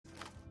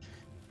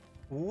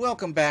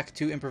Welcome back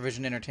to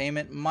Improvision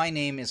Entertainment. My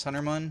name is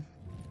Huntermun,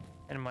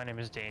 And my name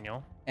is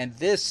Daniel. and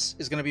this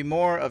is going to be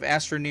more of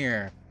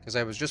Astroneer, because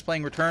I was just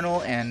playing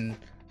Returnal, and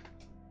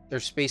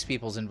there's space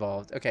peoples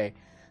involved. Okay,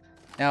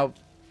 now,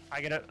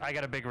 I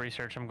got a big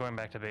research. I'm going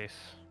back to base.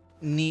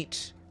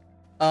 neat.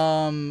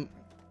 Remember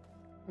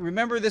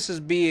this is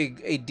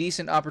a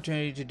decent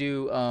opportunity to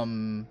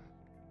do,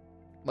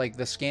 like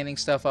the scanning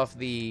stuff off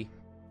the,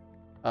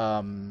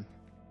 off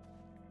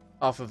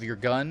of your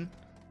gun.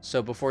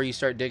 So before you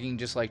start digging,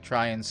 just like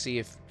try and see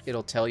if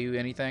it'll tell you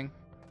anything.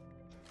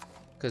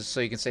 So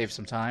you can save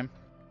some time.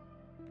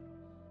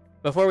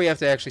 Before we have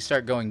to actually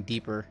start going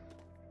deeper.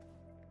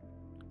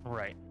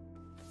 Right.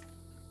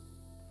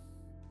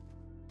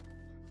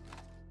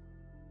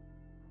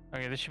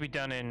 Okay, this should be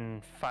done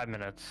in 5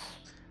 minutes.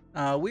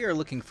 We are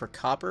looking for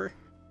copper.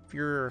 If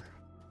you're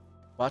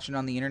watching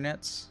on the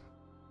internets.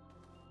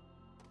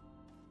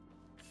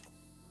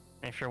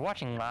 If you're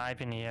watching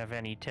live and you have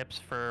any tips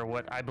for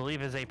what I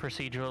believe is a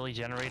procedurally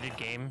generated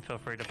game, feel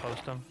free to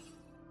post them.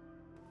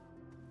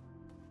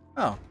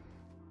 Oh.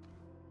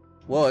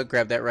 Whoa, it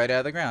grabbed that right out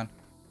of the ground.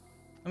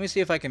 Let me see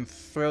if I can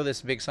throw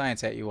this big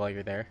science at you while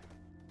you're there.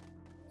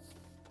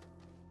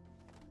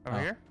 Over Oh.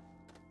 here?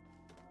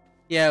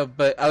 Yeah,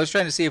 but I was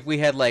trying to see if we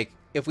had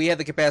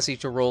the capacity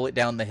to roll it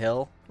down the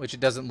hill, which it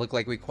doesn't look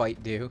like we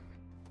quite do.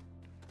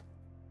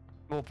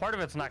 Well, part of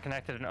it's not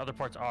connected and other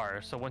parts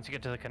are, so once you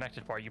get to the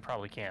connected part, you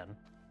probably can.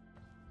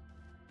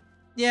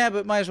 Yeah,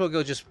 but might as well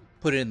go just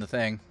put it in the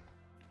thing.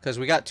 Because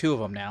we got 2 of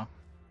them now.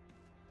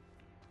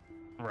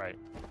 Right.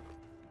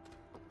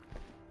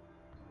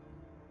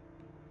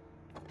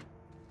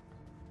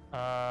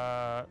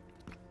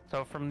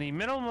 So from the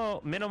minimal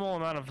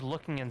amount of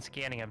looking and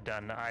scanning I've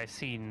done, I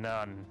see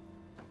none.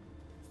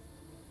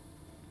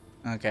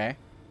 Okay.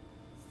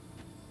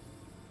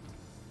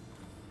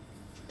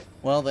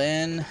 Well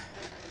then,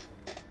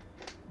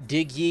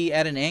 dig ye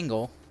at an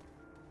angle.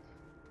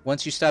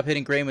 Once you stop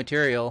hitting gray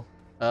material,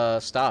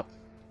 stop.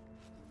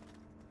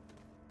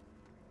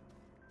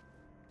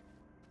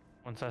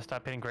 Once I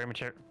stop hitting gray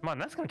material, come on,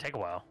 that's gonna take a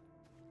while.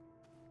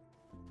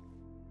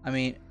 I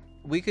mean,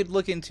 we could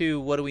look into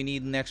what do we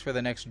need next for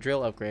the next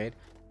drill upgrade.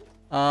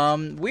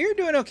 We're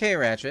doing okay,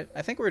 Ratchet.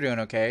 I think we're doing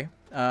okay.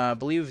 I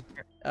believe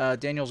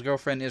Daniel's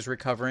girlfriend is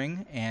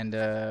recovering,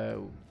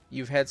 and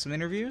you've had some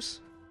interviews?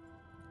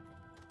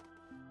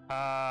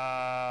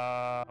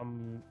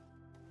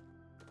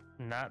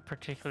 Not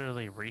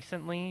particularly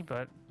recently,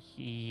 but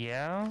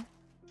yeah.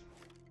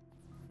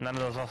 None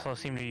of those also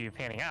seem to be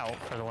panning out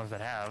for the ones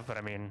that have, but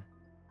I mean,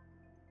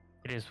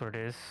 it is what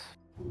it is.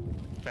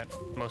 Spent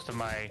most of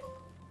my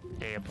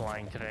day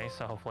applying today,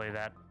 so hopefully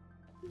that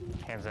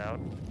pans out.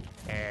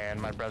 And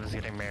my brother's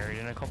getting married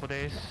in a couple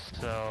days,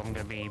 so I'm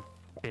gonna be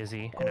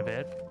busy in a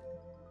bit.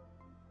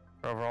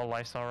 Overall,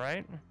 life's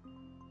alright.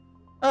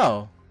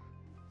 Oh.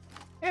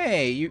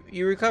 Hey,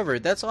 you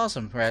recovered. That's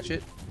awesome,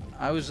 Ratchet.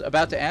 I was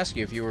about to ask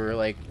you if you were,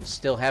 like,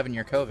 still having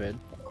your COVID.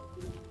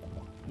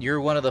 You're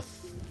one of the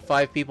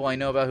 5 people I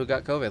know about who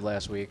got COVID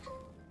last week.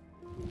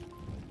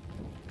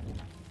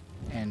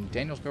 And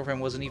Daniel's girlfriend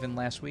wasn't even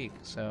last week,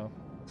 so...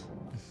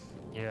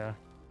 Yeah.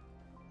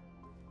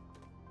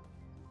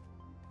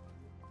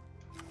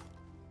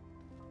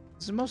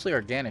 This is mostly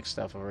organic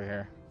stuff over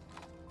here.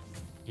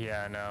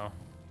 Yeah, I know.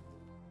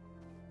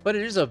 But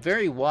it is a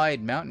very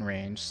wide mountain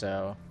range,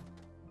 so...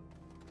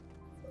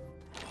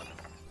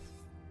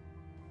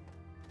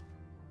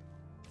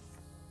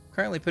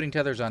 Currently putting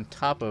tethers on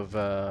top of,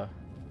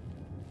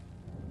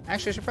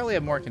 Actually, I should probably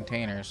have more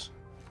containers.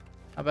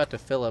 I'm about to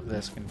fill up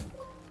this.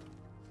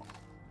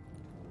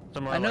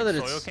 Some more I know like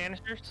that soil it's...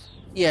 canisters?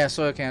 Yeah,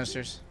 soil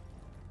canisters.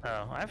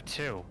 Oh, I have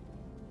 2.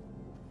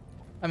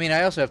 I mean,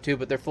 I also have 2,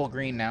 but they're full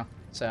green now,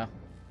 so...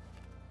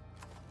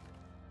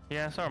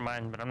 Yeah, so are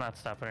mine, but I'm not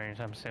stopping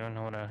anytime soon.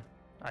 I want to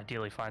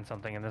ideally find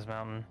something in this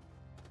mountain.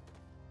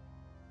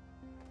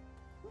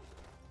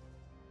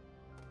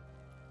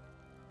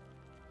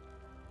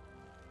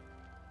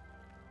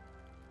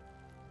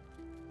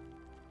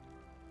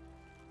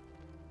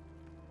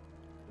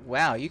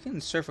 Wow, you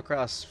can surf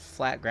across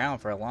flat ground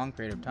for a long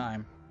period of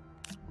time.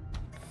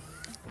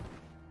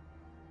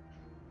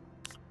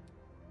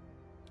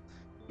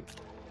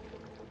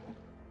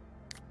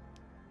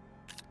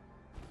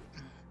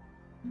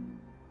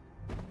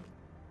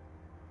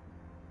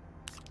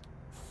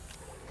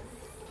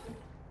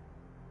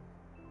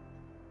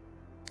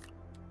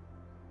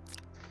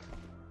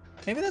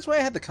 Maybe that's why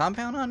I had the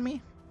compound on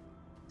me?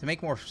 To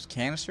make more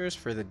canisters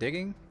for the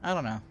digging? I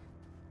don't know.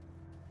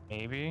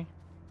 Maybe.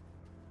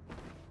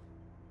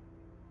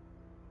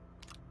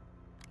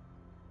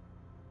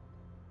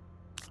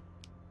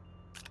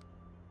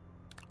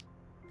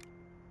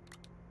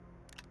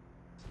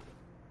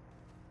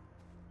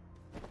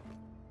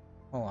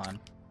 Hold on.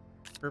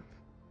 Erp.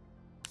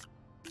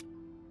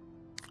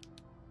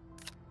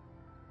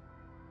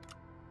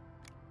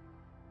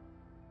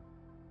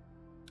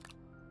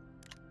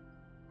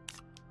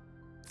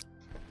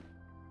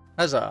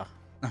 Huzzah.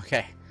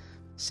 Okay.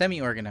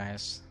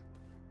 Semi-organized.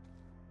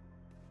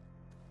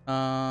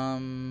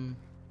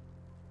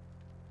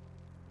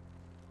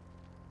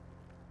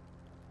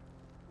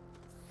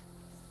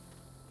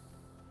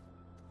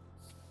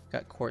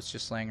 Got quartz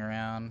just laying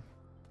around.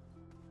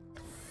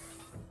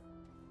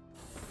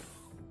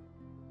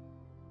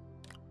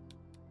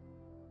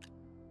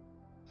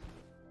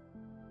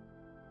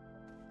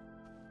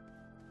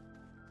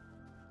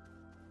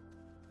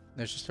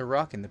 There's just a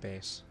rock in the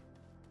base.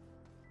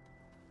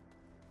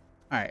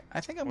 Alright,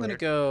 I think I'm gonna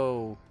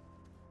go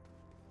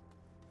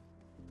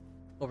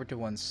over to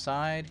one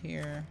side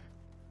here.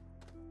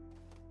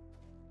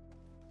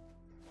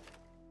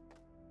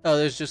 Oh,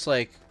 there's just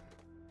like...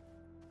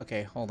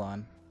 Okay, hold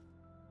on.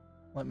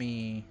 Let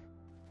me...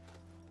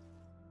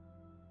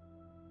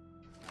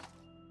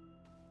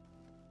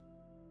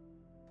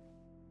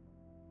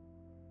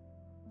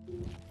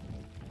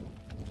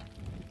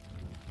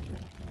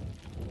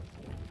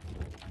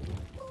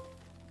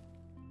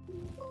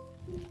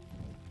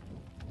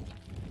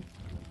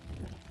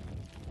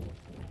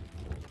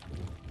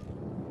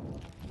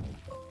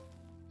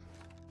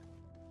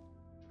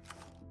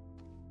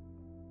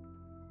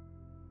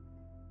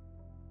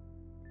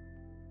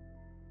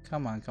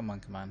 Come on, come on,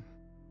 come on.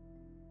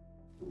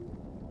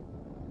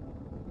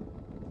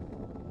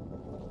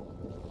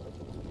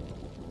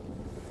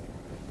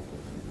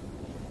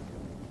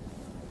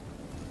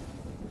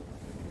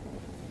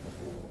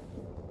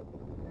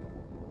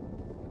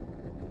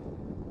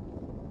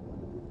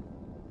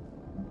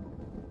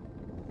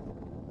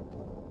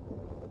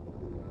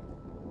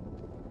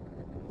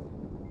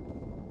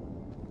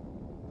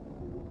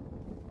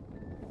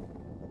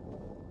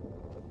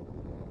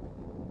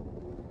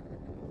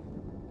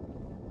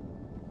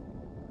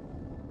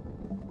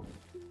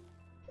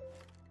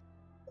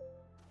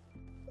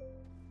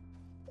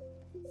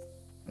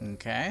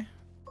 Okay.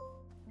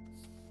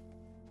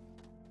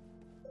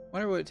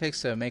 Wonder what it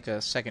takes to make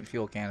a second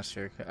fuel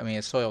canister. I mean,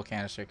 a soil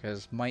canister,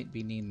 because might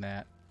be needing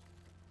that.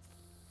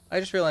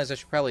 I just realized I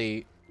should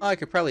probably... Oh, I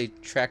could probably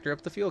tractor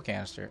up the fuel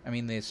canister. I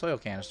mean, the soil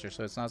canister,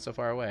 so it's not so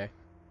far away.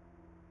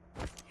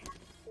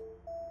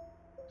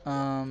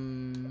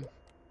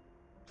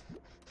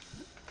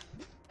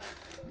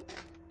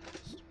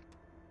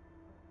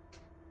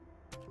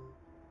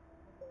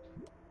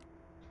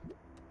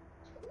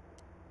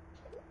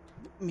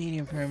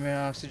 Medium pyramid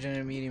oxygen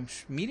and medium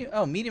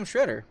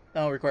shredder.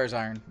 Oh, requires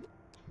iron.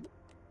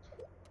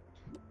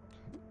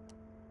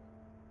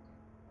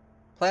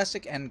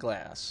 Plastic and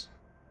glass.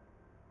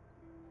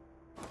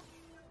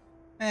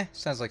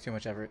 Sounds like too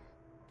much effort.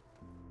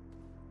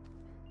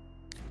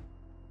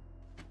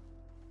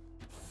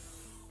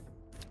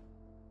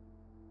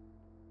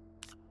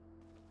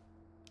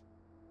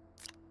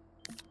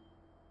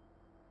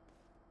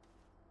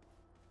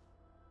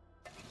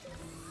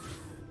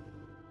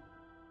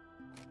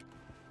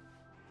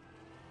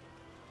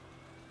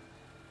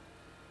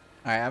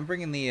 Alright, I'm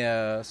bringing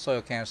the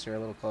soil canister a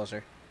little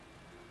closer.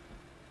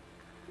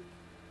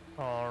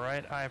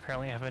 Alright, I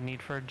apparently have a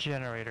need for a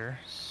generator,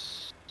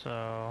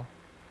 so...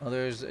 Well,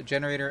 there's a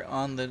generator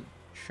on the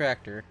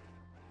tractor.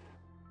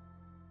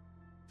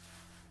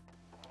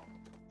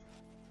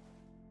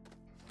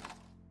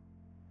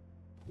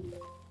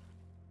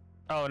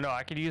 Oh no,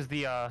 I could use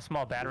the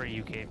small battery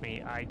you gave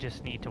me. I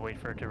just need to wait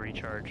for it to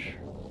recharge.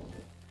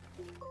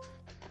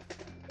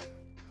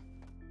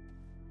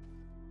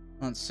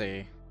 Let's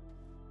see.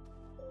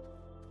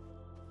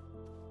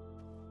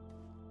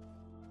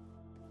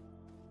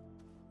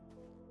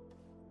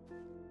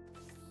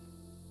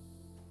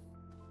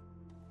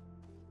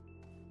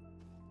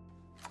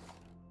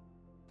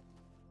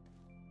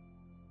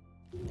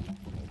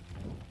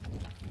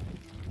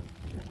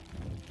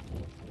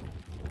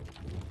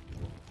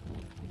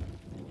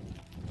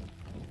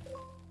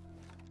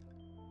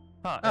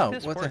 Huh, Oh, if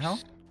this what the hell?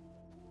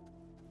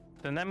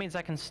 Then that means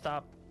I can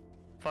stop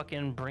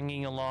fucking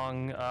bringing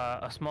along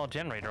a small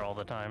generator all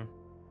the time.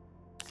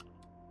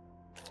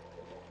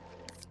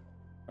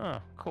 Oh,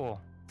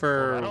 cool.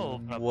 For Well, that'll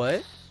open up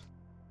what?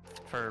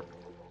 For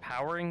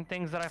powering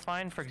things that I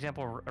find, for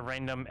example,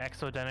 random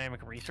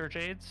exodynamic research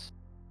aids,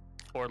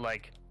 or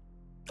like.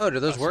 Oh, do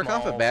those work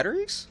off small- of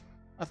batteries?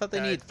 I thought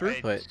they need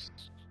throughput.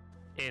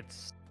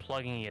 It's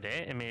plugging it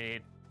in. I mean,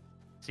 it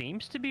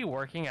seems to be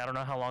working. I don't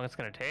know how long it's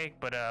gonna take,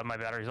 but my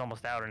battery's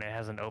almost out and it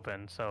hasn't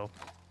opened, so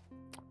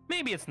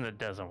maybe it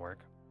doesn't work.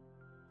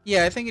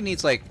 Yeah, I think it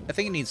needs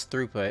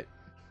throughput.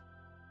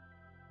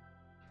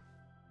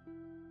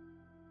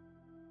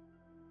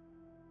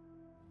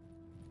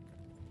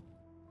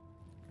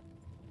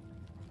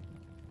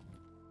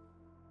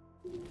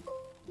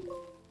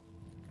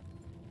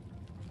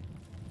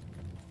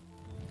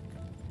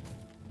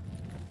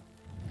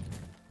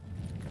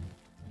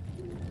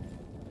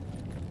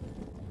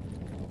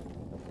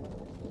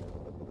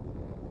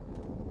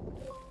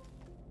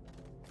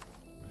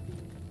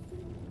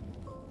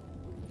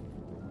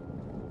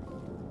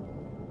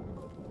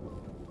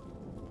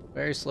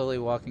 Very slowly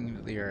walking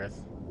into the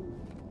earth.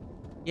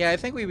 Yeah, I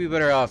think we'd be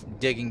better off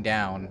digging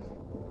down.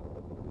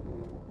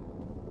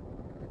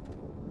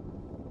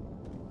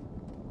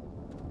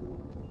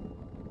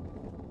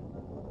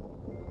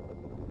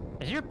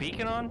 Is your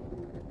beacon on?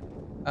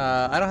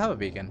 I don't have a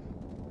beacon.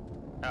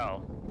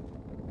 Oh.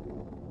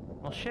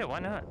 Well, shit. Why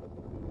not?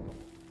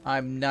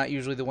 I'm not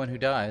usually the one who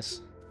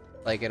dies.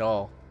 Like, at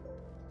all.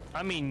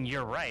 I mean,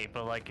 you're right,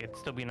 but like, it'd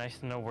still be nice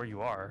to know where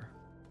you are.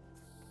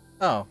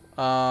 Oh,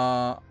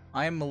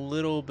 I'm a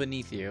little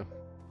beneath you.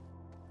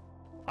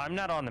 I'm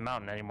not on the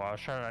mountain anymore.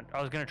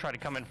 I was gonna try to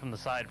come in from the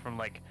side from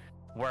like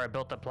where I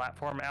built the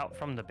platform out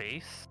from the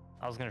base.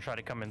 I was gonna try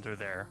to come in through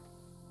there.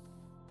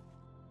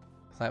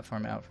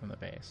 Platform out from the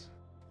base.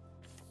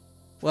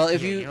 Well,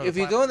 if Yeah,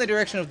 you go in the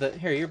direction of the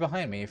you're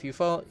behind me. If you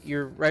fall,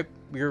 you're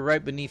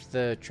right beneath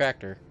the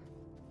tractor.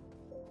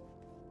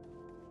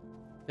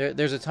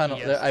 There's a tunnel.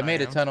 Yes, I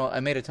made a am. tunnel. I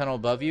made a tunnel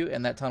above you,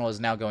 and that tunnel is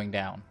now going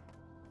down.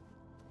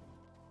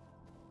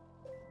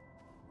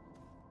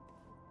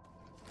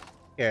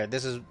 Here,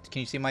 this is. Can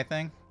you see my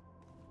thing?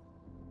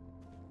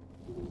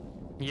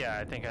 Yeah,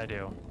 I think I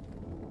do.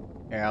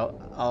 Here,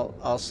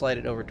 I'll slide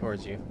it over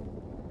towards you.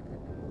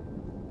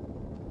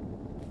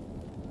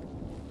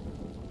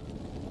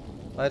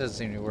 Well, that doesn't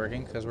seem to be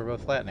working because we're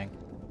both flattening.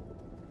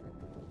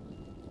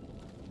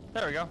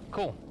 There we go.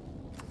 Cool.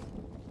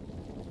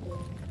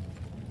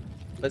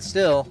 But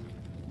still,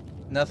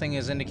 nothing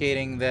is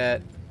indicating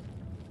that.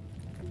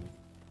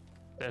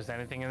 There's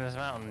anything in this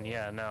mountain?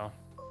 Yeah, no.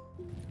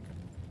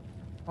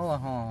 Hold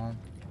on.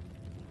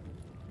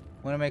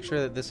 Want to make sure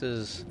that this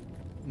is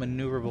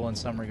maneuverable in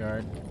some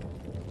regard.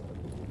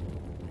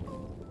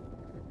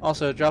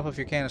 Also, drop off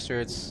your canister.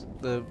 It's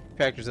the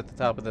tractor's at the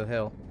top of the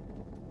hill.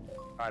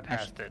 I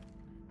passed it.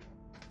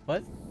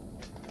 What?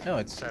 No,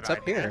 it's Said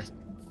up I here. passed.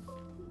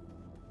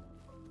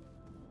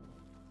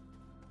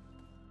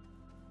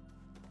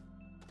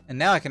 And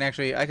now I could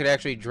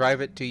actually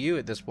drive it to you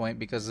at this point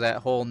because that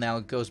hole now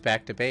goes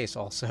back to base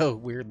also,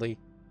 weirdly.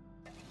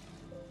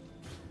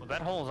 Well,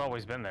 that hole's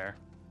always been there.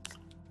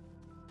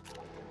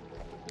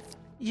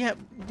 Yeah,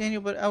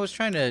 Daniel, but I was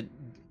trying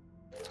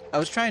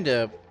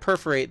to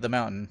perforate the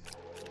mountain.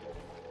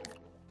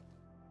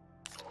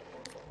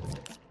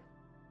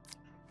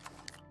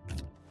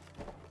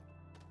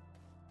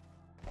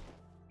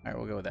 Alright,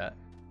 we'll go with that.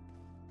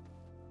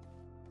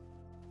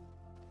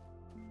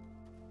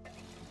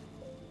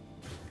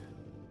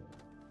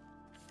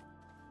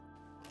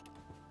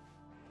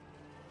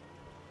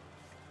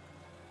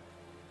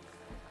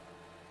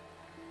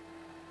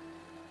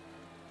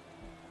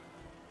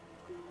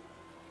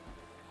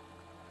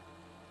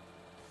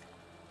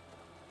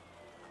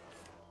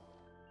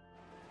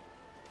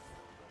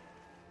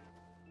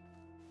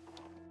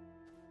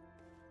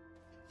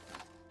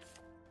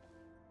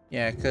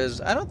 Yeah,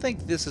 because I don't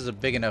think this is a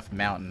big enough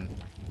mountain.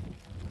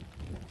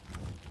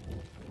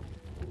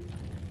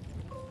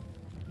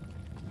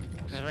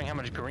 Considering how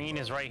much green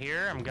is right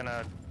here, I'm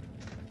gonna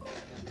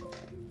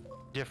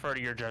defer to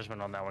your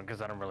judgment on that one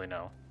because I don't really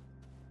know.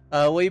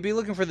 Well, you'd be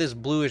looking for this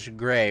bluish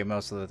gray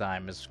most of the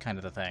time is kind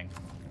of the thing.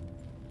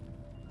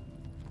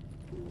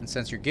 And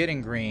since you're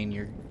getting green,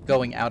 you're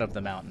going out of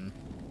the mountain.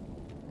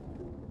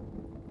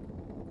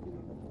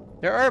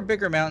 There are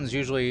bigger mountains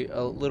usually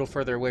a little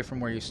further away from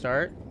where you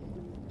start.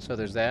 So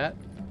there's that.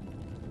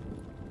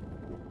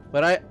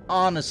 But I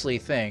honestly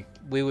think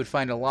we would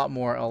find a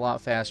lot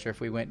faster if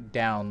we went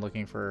down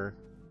looking for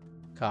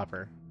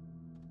copper.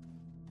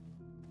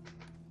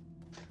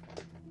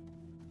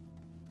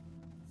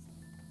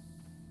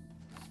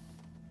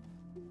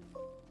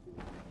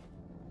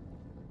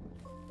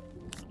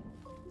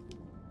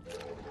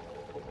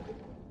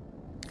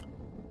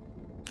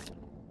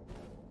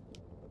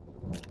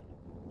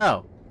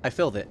 Oh, I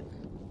filled it.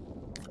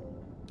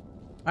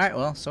 Alright,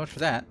 well, so much for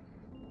that.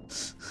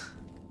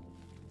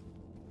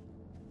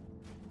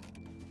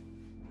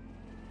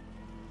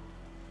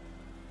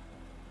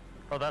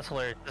 Oh, that's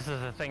hilarious. This is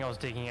the thing I was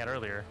digging at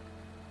earlier.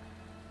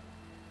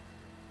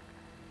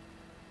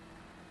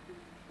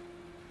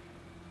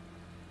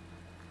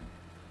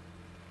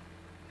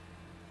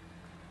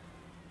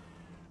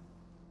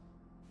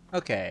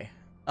 Okay.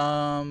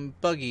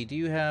 Buggy,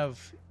 you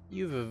have a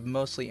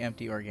mostly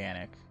empty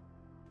organic.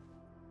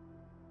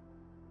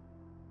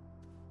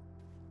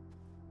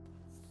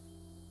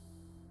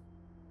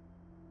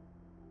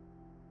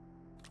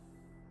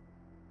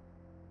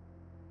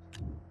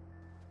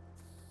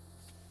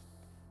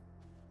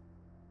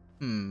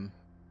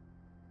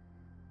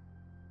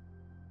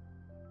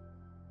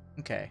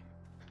 Okay.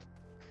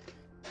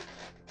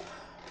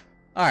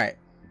 Alright.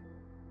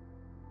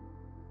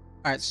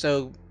 Alright,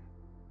 so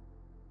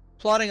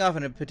plotting off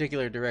in a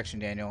particular direction,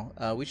 Daniel.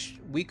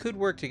 We could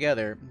work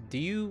together. Do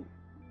you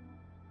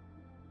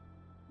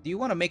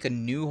want to make a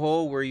new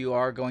hole where you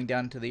are going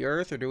down to the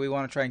earth, or do we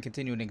want to try and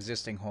continue an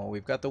existing hole?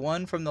 We've got the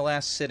one from the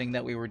last sitting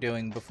that we were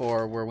doing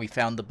before where we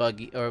found the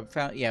buggy,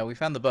 we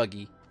found the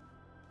buggy,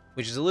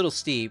 which is a little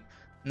steep.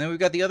 And then we've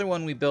got the other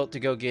one we built to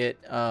go get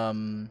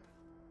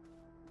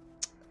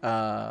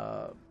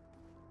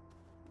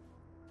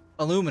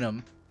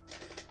aluminum,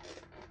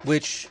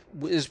 which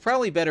is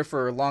probably better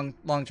for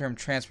long-term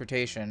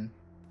transportation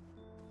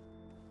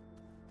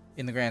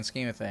in the grand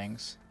scheme of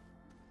things.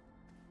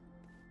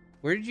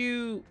 Where did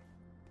you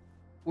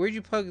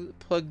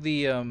plug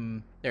the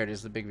there it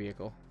is, the big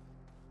vehicle.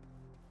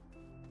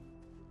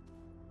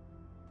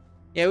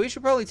 Yeah, we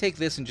should probably take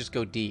this and just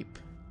go deep.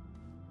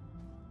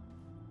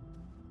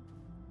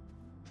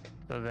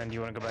 So then do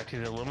you want to go back to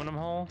the aluminum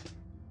hole?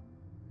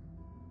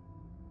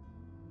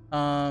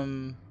 I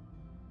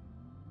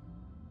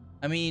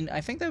mean, I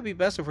think that would be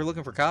best if we're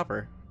looking for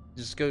copper.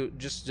 Just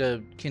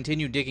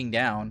continue digging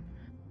down.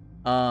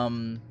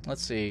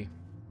 Let's see.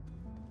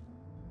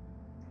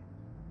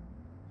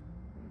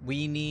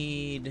 We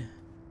need...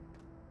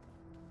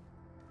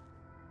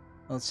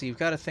 Let's see, you've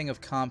got a thing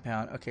of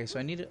compound. Okay, so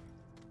I need it...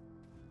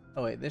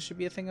 Oh wait, this should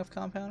be a thing of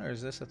compound? Or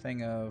is this a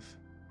thing of...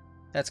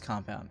 That's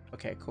compound.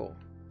 Okay, cool.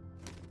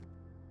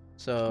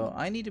 So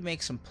I need to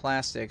make some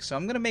plastic. So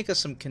I'm going to make us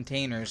some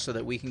containers so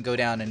that we can go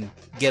down and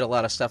get a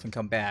lot of stuff and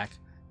come back.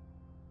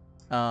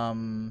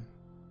 I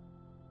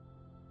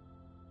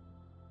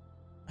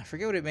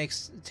forget what it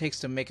takes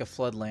to make a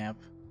flood lamp.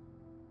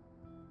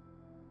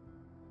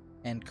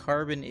 And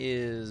carbon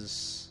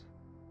is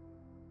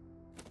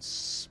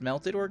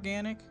smelted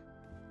organic?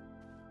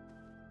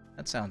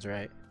 That sounds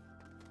right.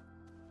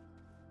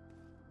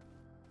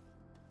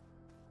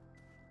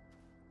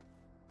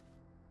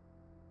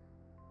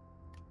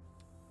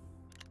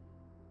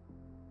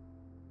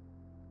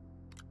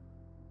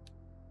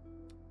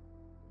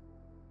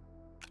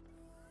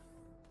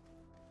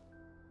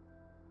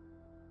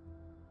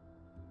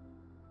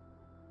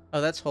 Oh,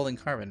 that's holding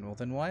carbon. Well,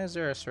 then why is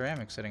there a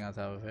ceramic sitting on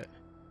top of it?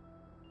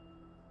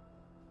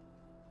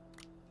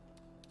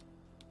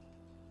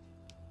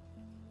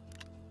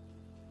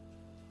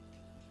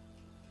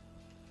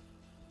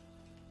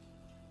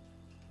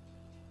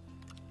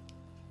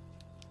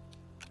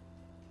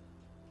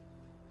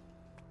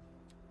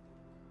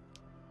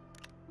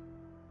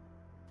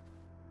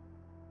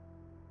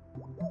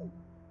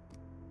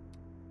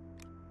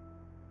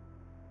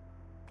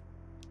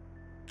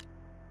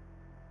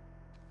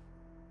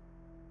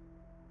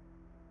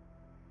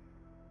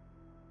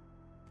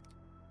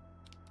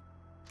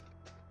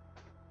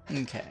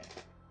 Okay.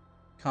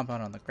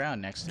 Compound on the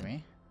ground next to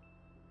me.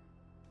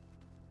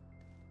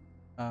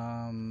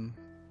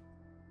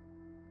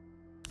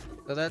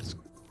 So that's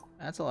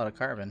a lot of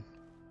carbon.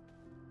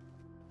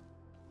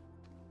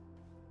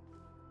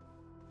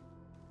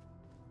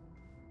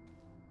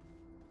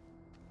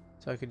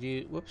 So I could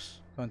use, whoops,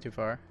 going too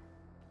far.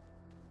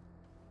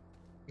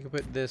 You could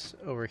put this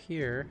over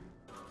here.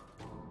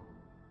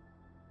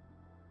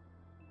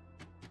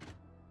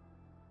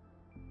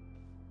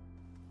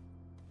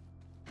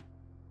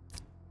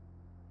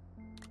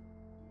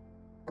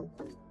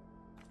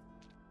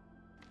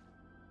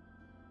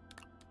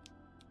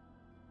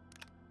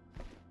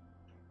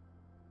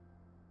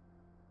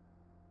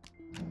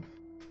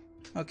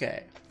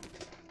 Okay.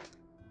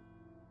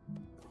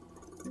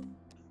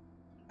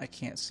 I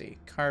can't see.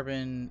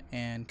 Carbon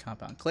and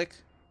compound. Click.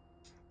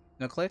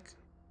 No click.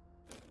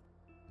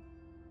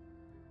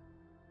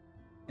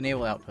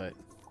 Enable output.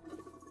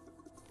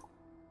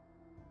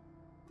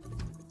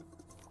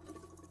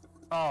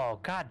 Oh,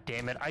 god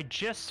damn it. I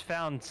just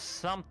found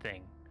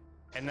something.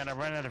 And then I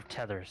ran out of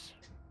tethers.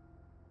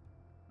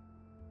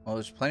 Well,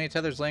 there's plenty of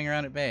tethers laying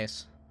around at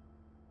base.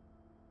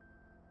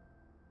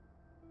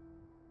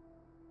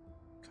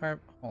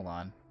 Hold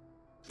on.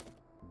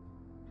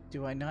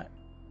 Do I not...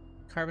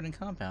 Carbon and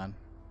compound.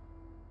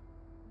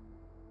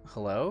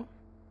 Hello?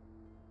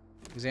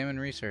 Examine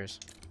resource.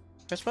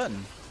 Press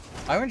button.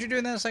 Why weren't you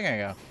doing that a second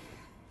ago?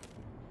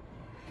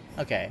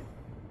 Okay.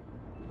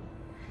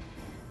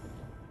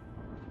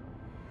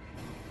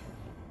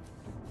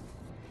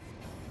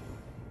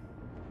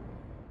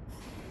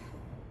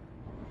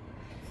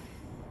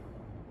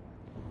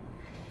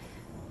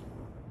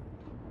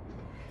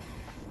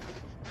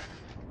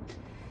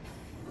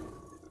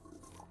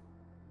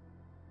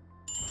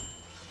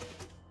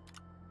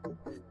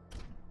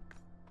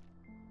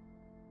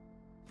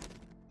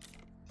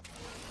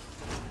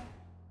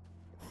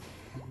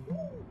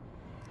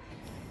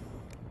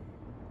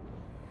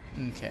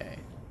 Okay.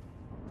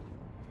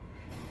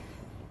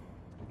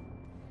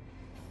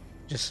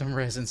 Just some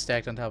resin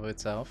stacked on top of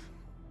itself.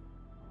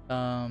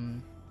 Oh.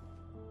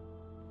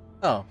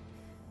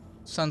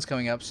 Sun's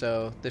coming up,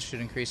 so this should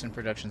increase in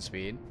production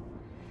speed.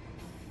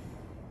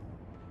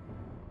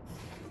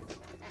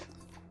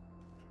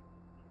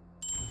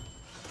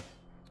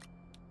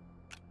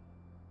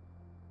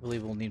 I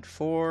believe we'll need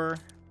 4.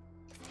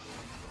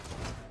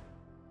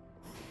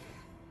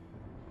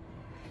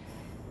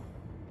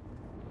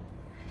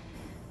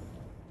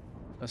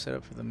 I'll set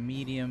up for the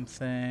medium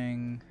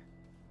thing.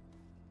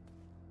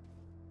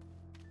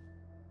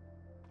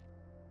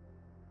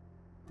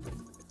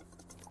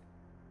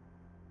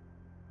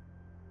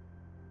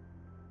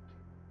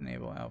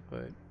 Enable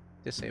output,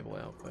 disable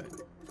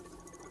output.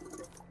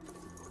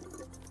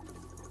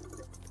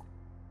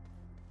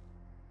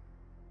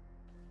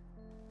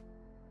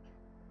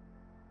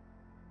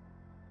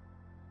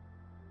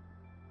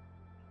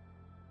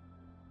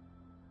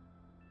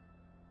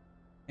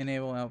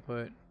 Enable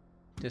output,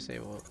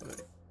 disable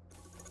output.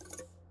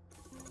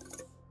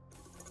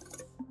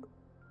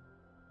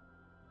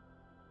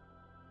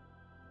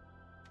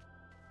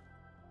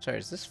 Sorry,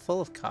 is this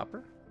full of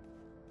copper?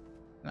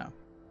 No.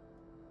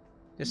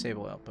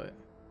 Disable output.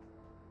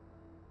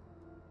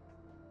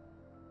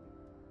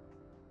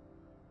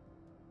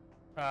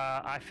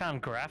 I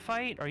found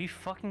graphite. Are you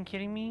fucking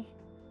kidding me?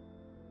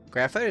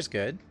 Graphite is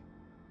good.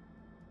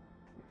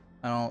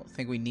 I don't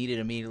think we need it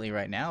immediately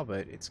right now,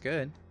 but it's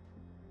good.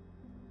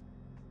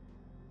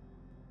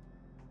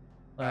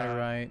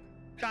 Laterite.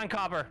 Found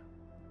copper.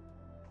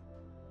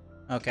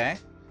 Okay.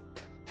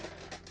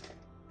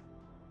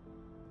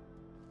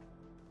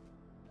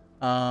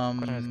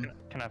 Question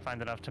is, can I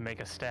find enough to make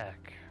a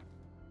stack?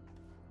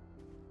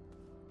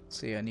 Let's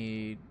see, I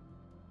need...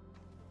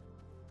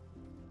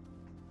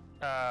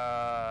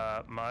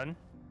 Mud?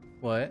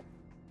 What?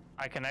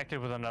 I connected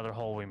with another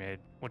hole we made,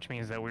 which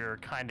means that we were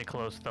kind of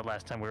close to the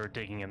last time we were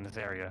digging in this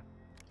area.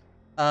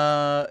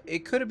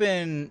 It could have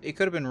been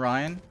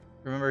Ryan.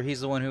 Remember, he's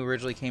the one who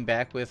originally came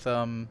back with,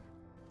 but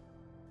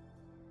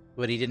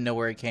he didn't know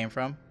where it came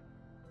from.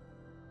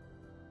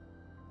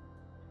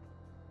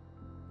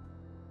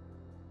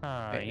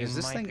 Wait, is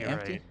this thing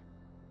empty? Right.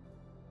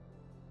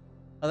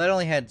 Oh, that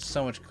only had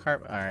so much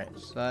carbon. Alright,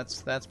 so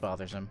that's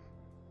bothersome.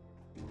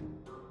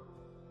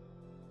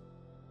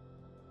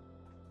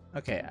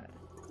 Okay.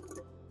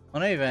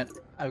 On any event,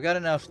 I've got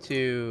enough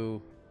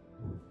to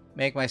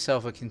make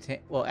myself a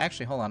well,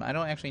 actually, hold on. I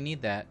don't actually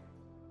need that.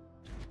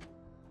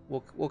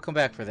 We'll come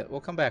back for that.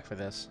 We'll come back for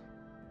this.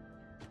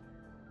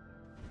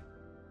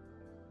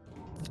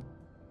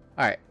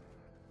 Alright.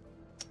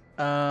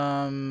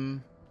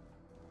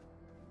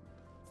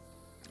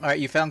 Alright,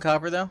 you found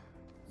copper, though?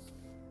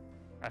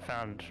 I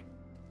found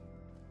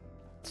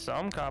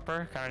some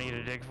copper. Kind of need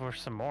to dig for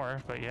some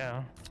more, but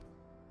yeah.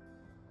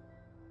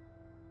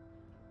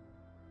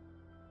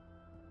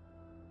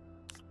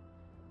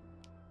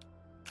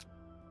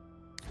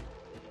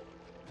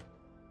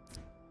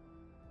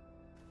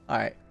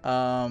 Alright,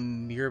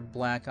 your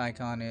black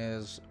icon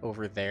is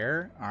over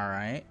there.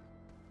 Alright.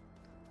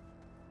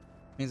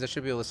 Means I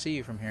should be able to see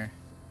you from here.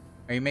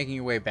 Are you making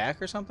your way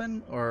back or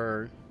something?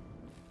 Or...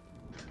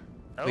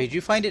 Nope. Wait, did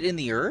you find it in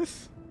the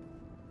earth?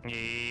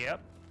 Yep.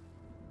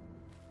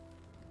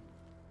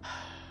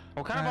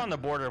 Well, kind of on the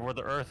border where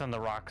the earth and the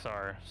rocks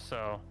are,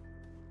 so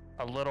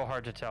a little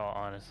hard to tell,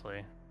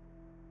 honestly.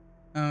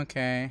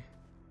 Okay.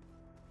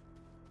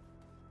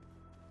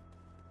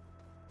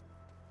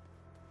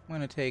 I'm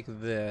gonna take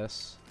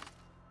this.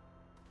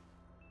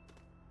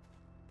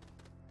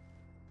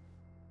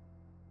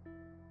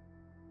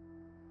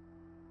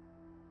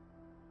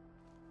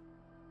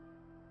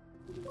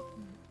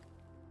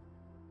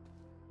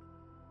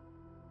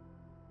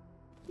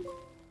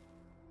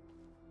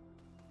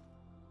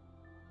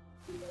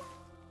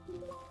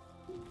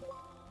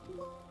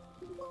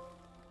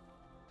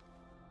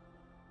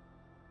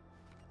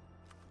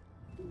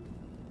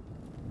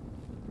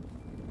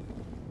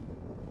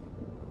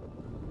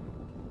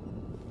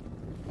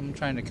 I'm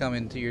trying to come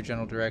into your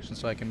general direction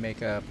so I can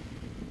make a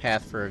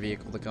path for a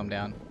vehicle to come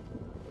down.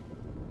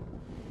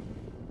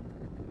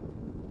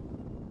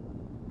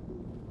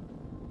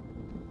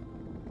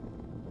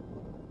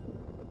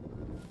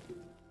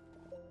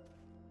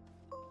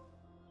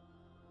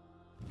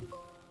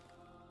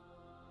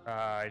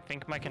 I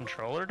think my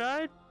controller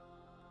died?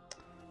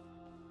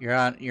 You're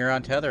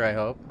on tether, I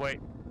hope. Wait.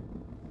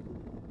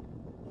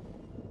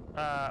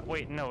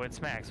 Wait, no,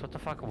 it's Max. What the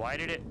fuck? Why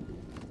did it...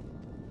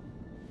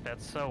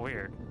 That's so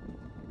weird.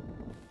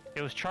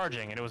 It was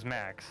charging and it was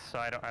Max, so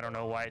I don't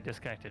know why it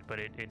disconnected, but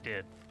it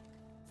did.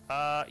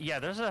 Yeah,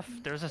 there's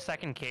a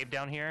second cave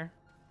down here,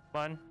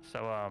 Bun.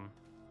 So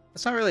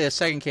It's not really a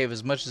second cave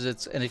as much as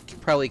it's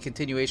probably a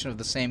continuation of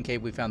the same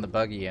cave we found the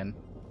buggy in.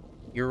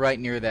 You're right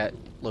near that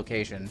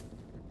location.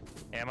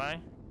 am I?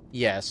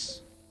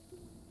 Yes.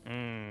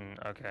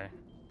 Okay.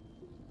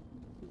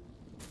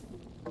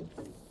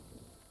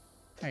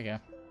 There you go.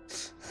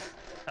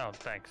 Oh,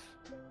 thanks.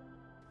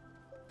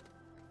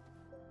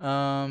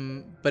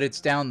 But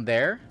it's down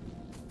there?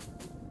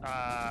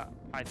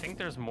 I think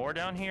there's more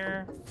down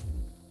here.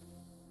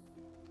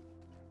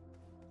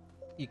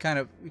 You kind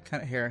of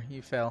here,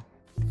 you fell.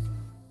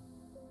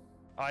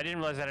 Oh, I didn't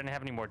realize I didn't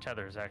have any more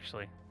tethers,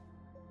 actually.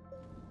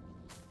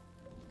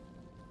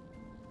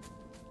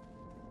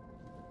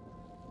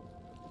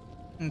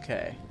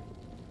 Okay.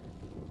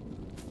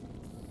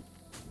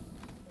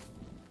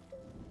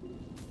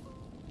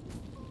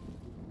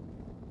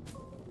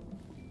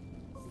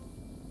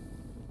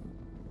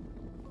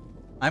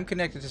 I'm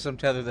connected to some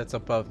tether that's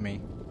above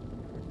me.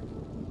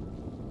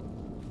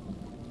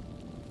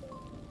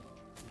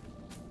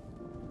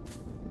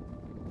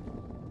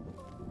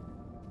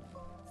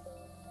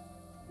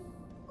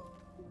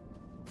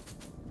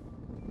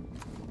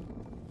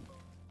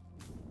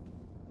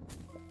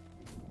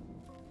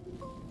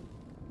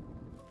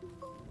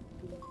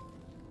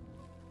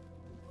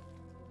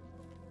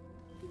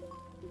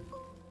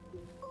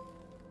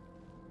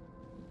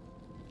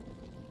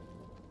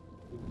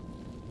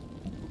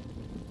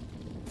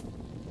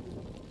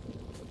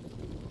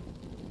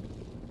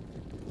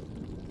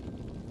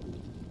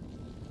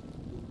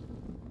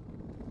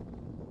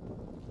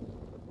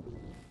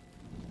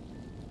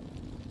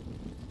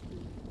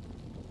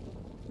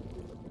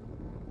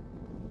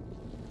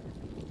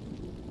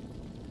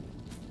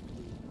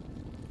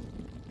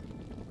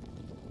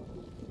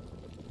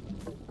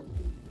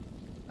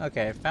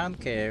 Okay, found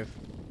the cave.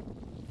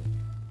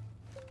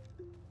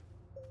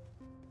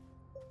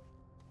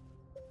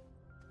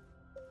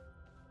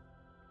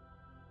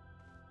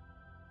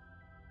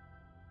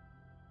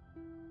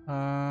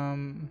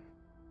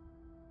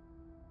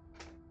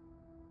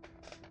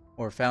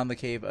 Or found the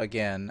cave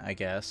again, I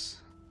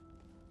guess.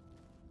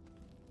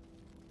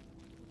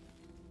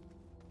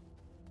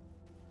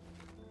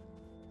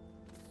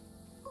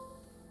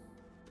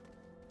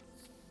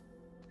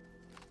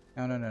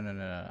 No, no, no, no, no,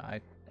 no.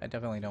 I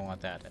definitely don't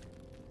want that.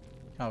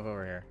 Come up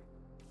over here.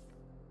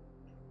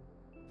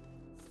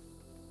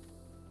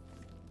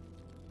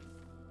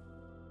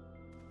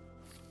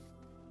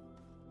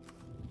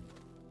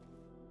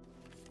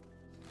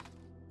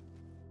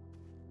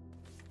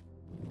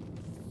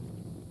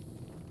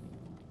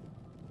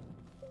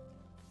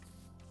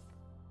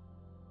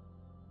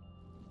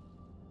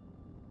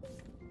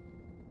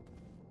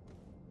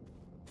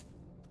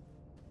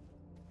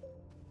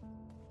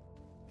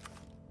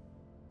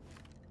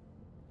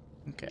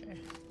 Okay.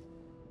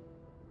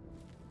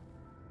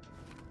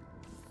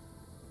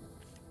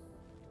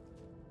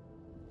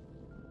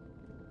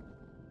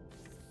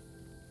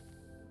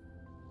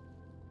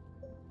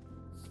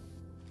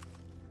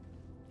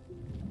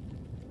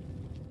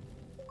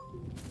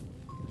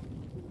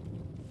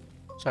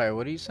 Sorry,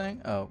 what are you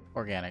saying? Oh,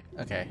 organic.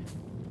 Okay.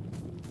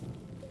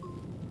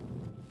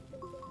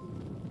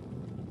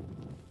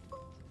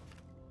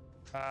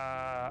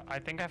 I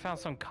think I found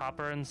some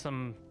copper and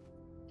some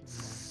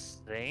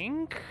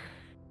zinc.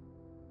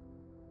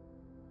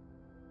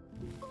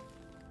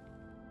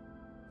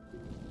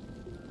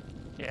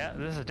 Yeah,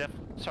 this is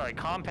sorry,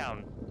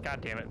 compound.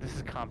 God damn it, this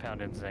is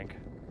compound and zinc.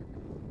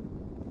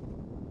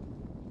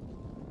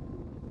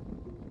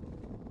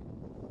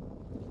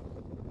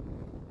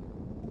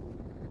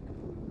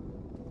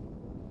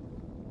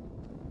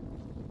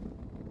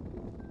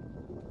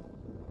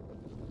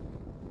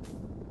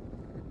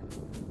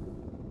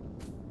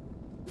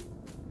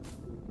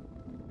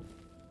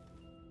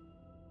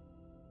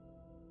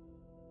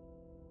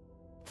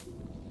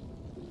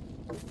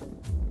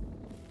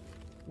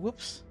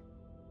 Whoops.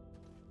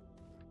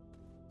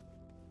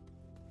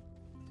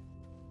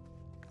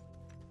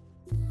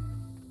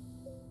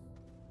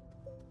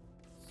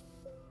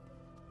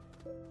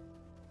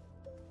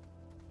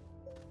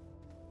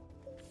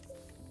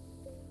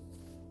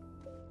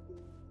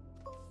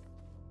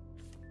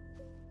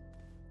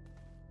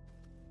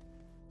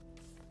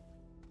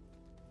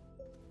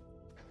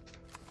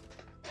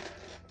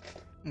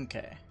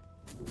 Okay.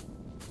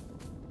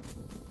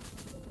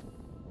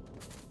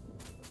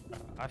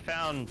 I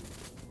found,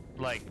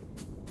 like,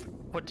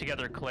 put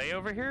together clay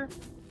over here.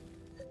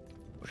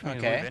 Which means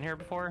Okay. we've been here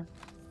before.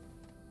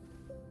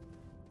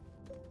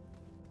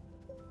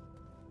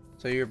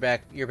 So you're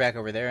back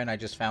over there and I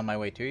just found my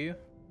way to you?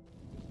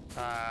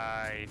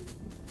 I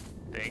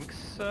think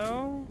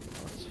so.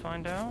 Let's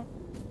find out.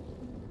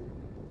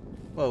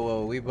 Whoa,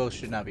 whoa, we both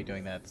should not be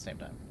doing that at the same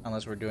time.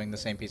 Unless we're doing the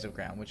same piece of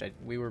ground, which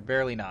we were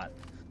barely not.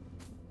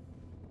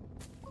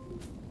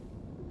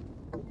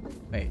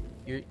 Wait,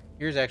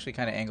 yours actually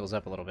kind of angles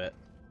up a little bit.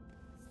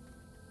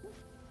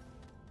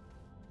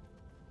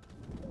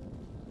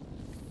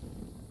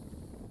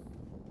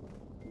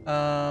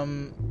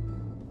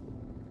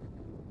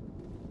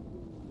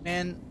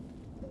 Man,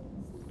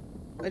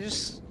 I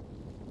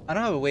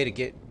don't have a way to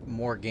get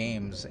more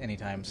games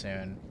anytime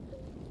soon.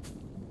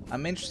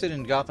 I'm interested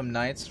in Gotham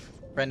Knights.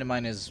 A friend of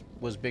mine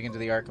was big into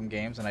the Arkham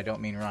games, and I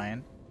don't mean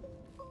Ryan.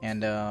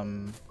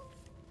 And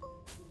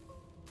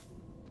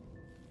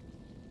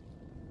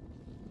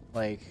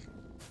like,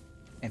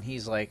 and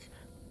he's like,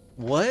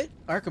 "What?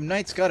 Arkham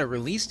Knight's got a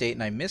release date,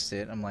 and I missed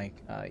it." I'm like,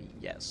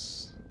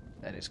 yes,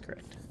 that is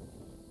correct."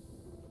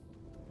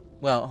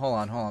 Well,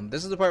 hold on.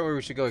 This is the part where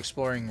we should go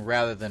exploring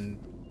rather than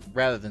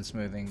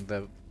smoothing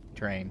the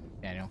terrain,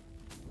 Daniel.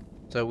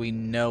 So we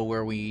know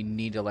where we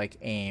need to, like,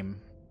 aim.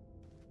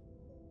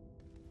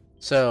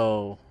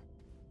 So,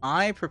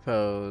 I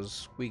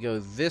propose we go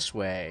this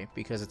way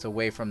because it's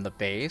away from the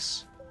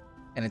base,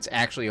 and it's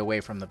actually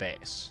away from the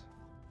base.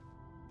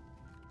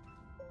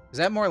 Is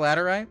that more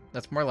laterite?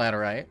 That's more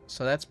laterite,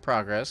 so that's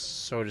progress,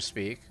 so to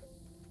speak.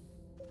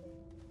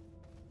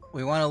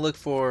 We want to look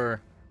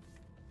for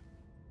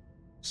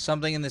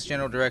something in this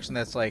general direction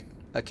that's like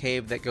a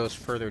cave that goes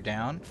further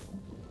down.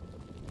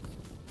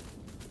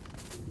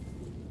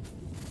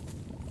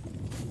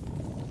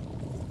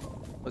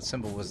 What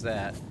symbol was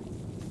that?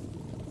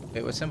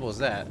 Wait, what symbol is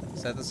that?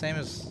 Is that the same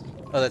as...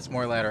 Oh, that's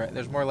more laterite.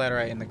 There's more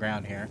laterite in the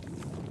ground here.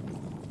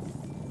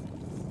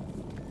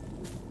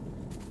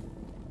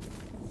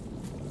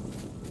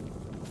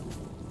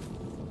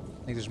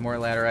 I think there's more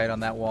laterite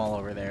on that wall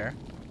over there.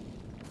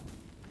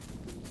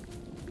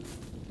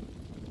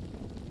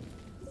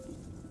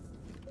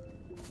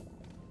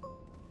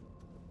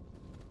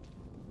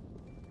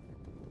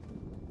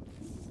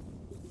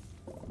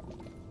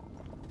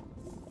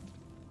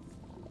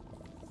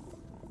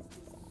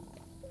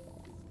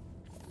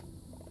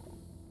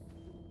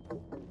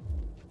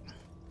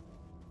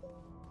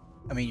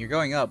 I mean, you're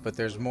going up, but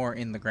there's more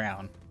in the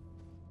ground.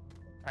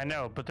 I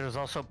know, but there's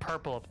also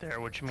purple up there,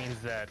 which means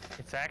that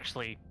it's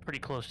actually pretty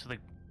close to the,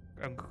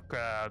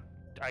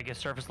 I guess,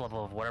 surface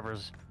level of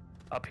whatever's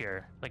up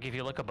here. Like, if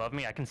you look above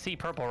me, I can see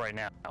purple right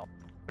now,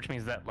 which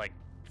means that, like,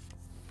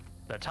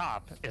 the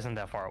top isn't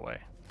that far away.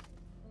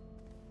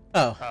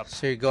 Oh, Up.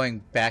 so you're going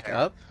back There.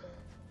 up?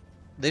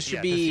 This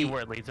should Yeah, to see be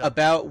where it leads up.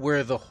 about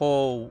where the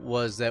hole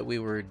was that we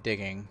were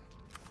digging.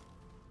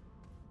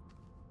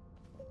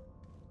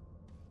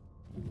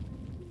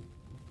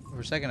 For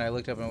a second, I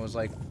looked up and was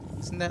like,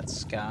 isn't that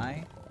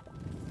sky?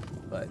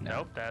 But no.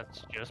 Nope,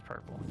 that's just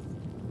purple.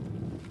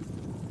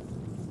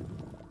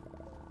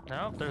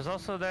 Nope, there's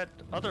also that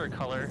other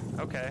color.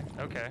 Okay,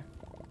 okay.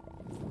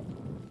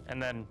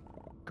 And then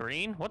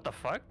green? What the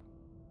fuck?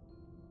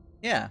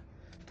 Yeah.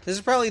 This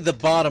is probably the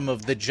bottom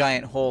of the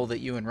giant hole that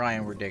you and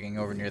Ryan were digging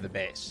over near the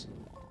base.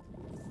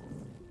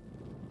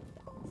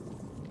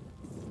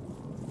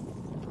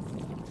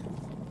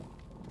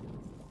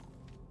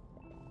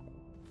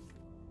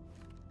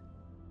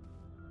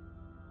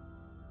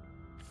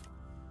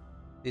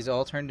 These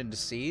all turned into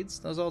seeds?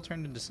 Those all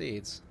turned into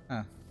seeds.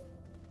 Huh.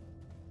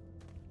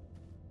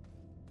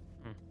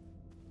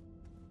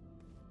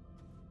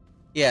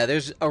 Yeah,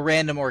 there's a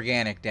random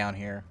organic down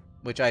here,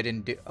 which I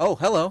didn't do. Oh,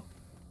 hello!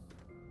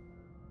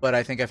 But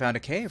I think I found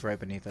a cave right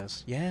beneath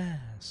us.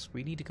 Yes,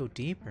 we need to go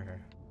deeper.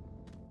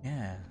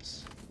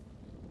 Yes.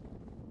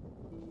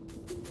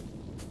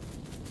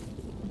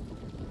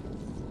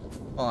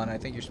 Hold on, I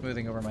think you're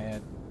smoothing over my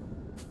head.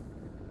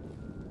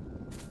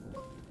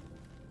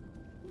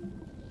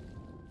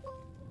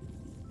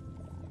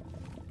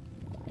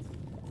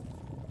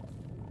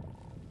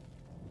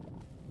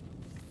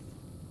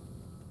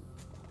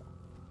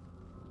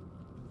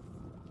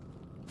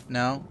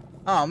 No?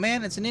 Oh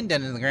man, it's an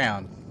indent in the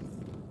ground.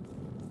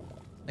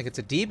 Like it's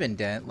a deep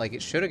indent, like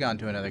it should have gone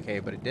to another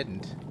cave, but it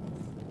didn't.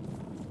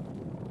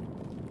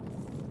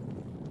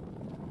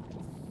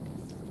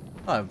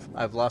 Oh,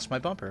 I've lost my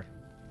bumper.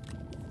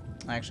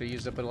 I actually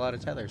used up a lot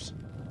of tethers.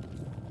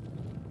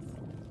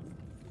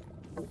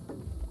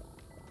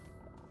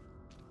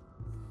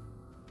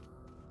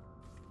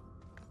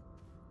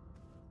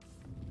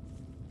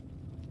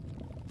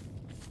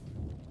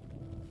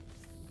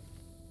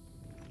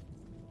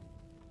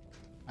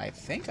 I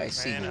think I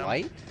see Man, I'm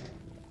light.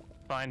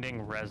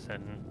 finding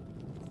resin.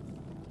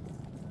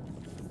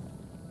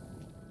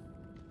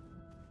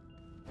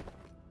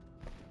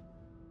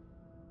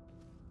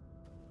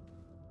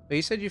 But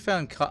you said you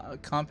found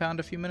compound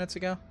a few minutes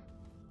ago?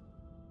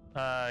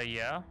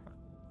 Yeah.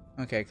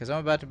 Okay, because I'm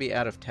about to be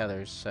out of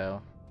tethers,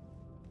 so...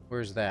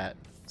 Where's that?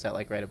 Is that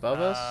like right above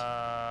us?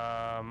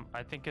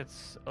 I think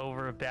it's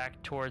over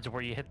back towards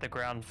where you hit the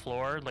ground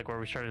floor, like where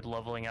we started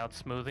leveling out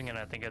smoothing, and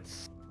I think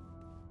it's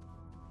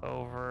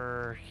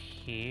over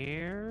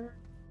here?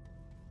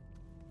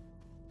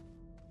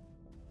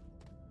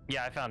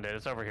 Yeah, I found it.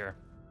 It's over here.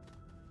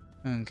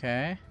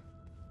 Okay.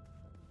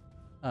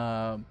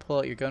 Pull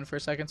out your gun for a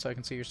second so I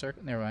can see your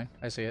circle. Never mind.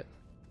 I see it.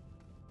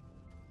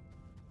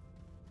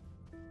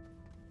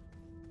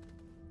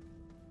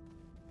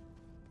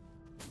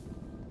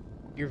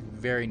 You're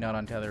very not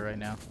on tether right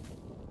now.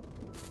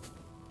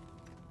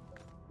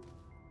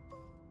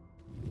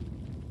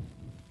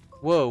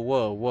 Whoa,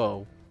 whoa,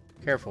 whoa.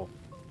 Careful.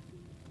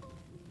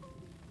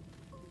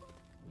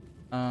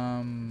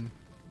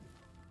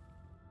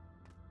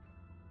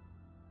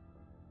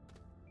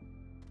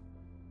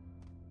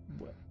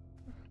 What?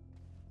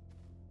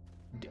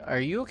 Are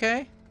you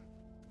okay?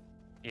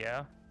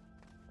 Yeah.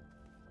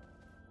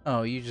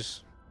 Oh, you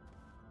just...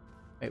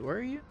 Wait, where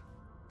are you?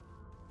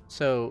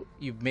 So,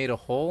 you've made a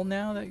hole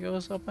now that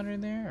goes up under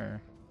there,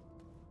 or...?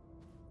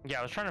 Yeah,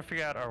 I was trying to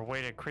figure out our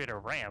way to create a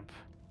ramp.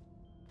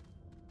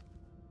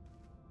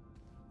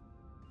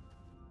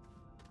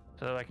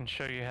 So that I can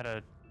show you how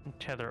to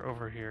tether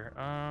over here.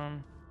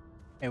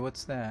 Hey,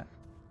 what's that?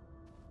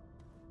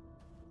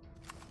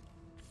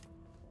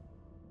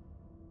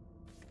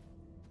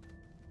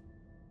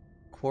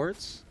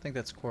 Quartz? I think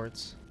that's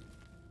quartz.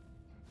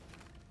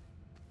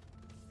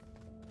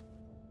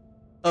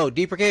 Oh,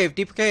 deeper cave,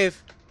 deeper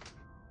cave!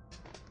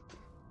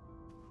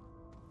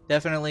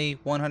 Definitely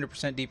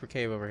 100% deeper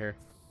cave over here.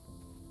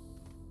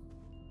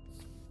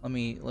 Let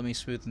me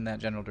smooth in that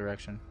general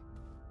direction.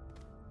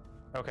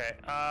 Okay,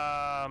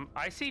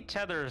 I see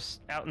tethers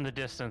out in the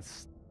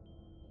distance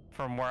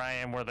from where I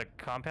am where the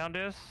compound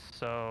is,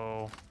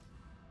 so...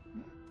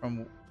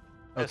 From...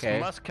 This Okay.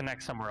 must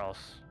connect somewhere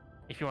else,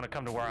 if you want to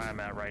come to where I'm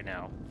at right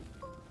now.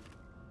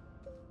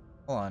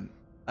 Hold on.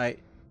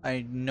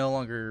 I no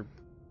longer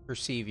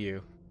perceive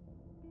you.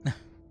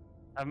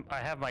 I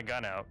have my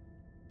gun out.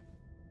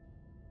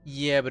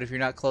 Yeah, but if you're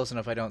not close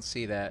enough, I don't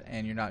see that,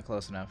 and you're not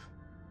close enough.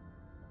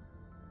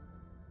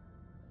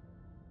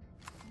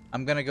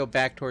 I'm gonna go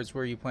back towards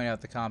where you point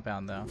out the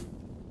compound, though.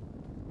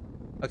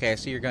 Okay, I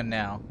see your gun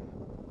now.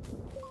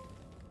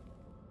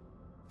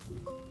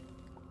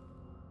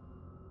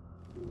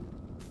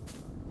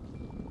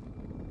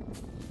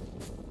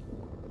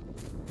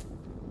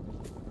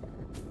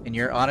 And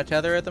you're on a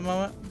tether at the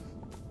moment?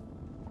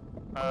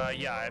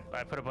 Yeah,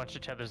 I put a bunch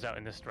of tethers out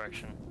in this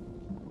direction.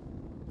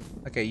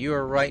 Okay, you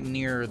are right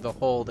near the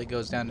hole that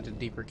goes down into the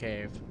deeper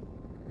cave.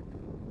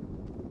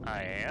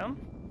 I am?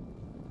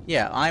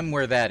 Yeah, I'm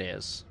where that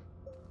is.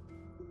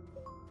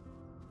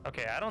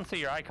 Okay, I don't see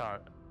your icon.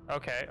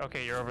 Okay,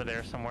 okay, you're over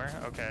there somewhere.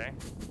 Okay.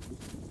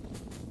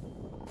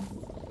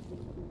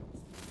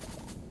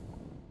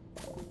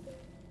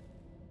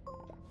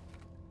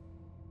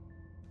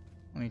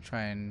 Let me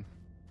try and...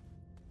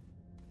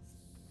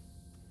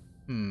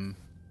 Hmm.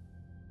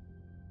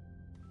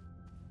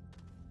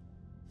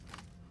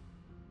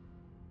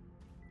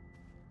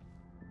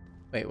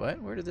 Wait,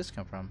 what? Where did this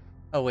come from?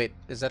 Oh, wait,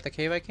 is that the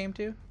cave I came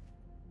to?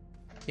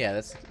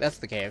 Yeah, that's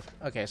the cave.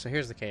 Okay, so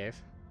here's the cave.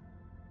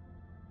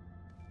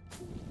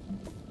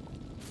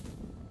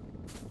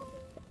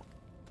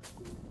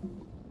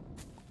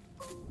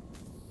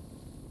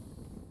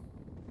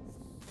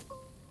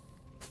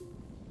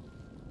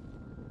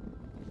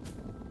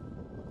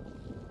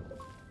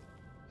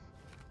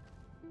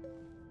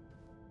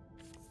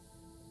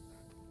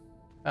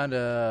 Found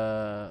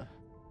a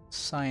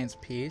science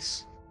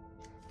piece.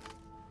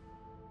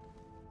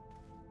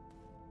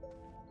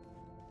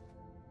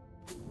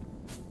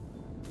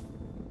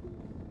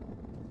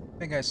 I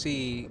think I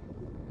see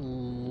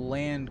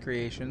land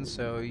creation,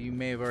 so you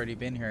may have already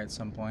been here at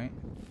some point.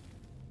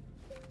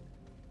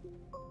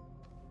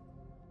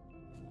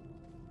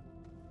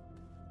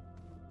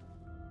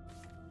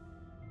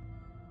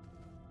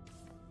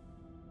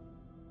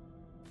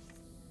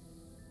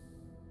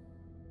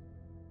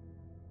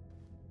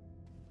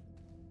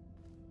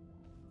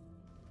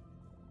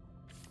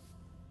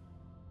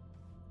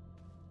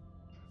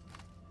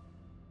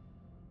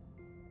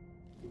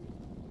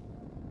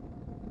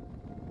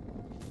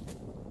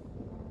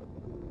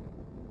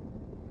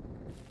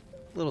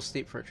 A little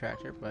steep for a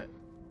tractor, but...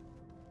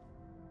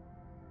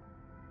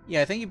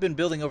 Yeah, I think you've been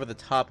building over the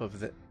top of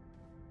this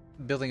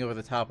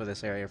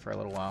area for a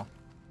little while.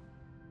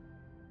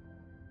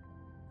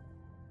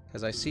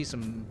 Because I see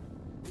some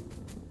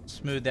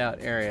smoothed out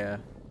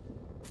area.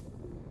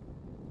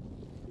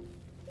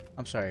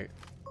 I'm sorry.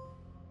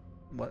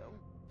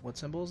 What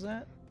symbol is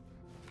that?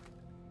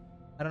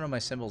 I don't know my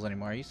symbols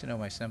anymore. I used to know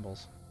my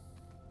symbols.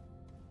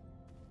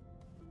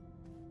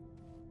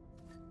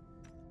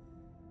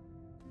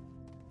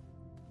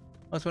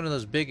 Oh, it's one of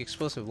those big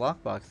explosive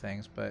lockbox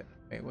things, but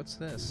wait, what's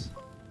this?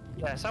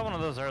 Yeah, I saw one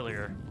of those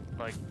earlier,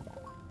 like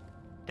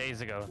days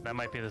ago. That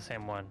might be the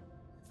same one.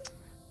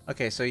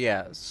 Okay, so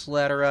yeah,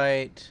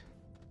 slatterite.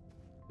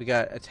 We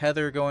got a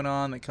tether going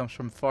on that comes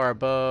from far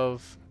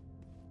above.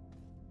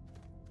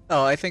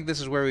 Oh, I think this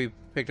is where we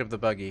picked up the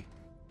buggy.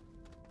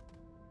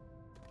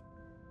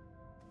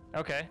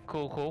 Okay,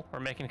 cool, cool. We're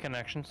making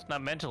connections.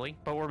 Not mentally,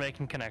 but we're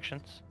making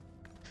connections.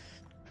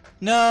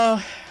 No.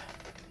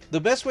 The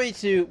best way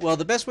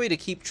to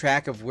keep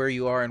track of where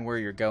you are and where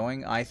you're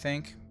going, I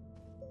think,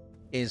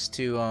 is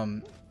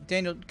to,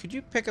 Daniel, could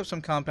you pick up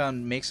some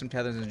compound, make some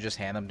tethers, and just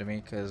hand them to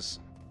me? Because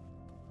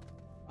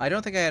I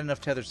don't think I had enough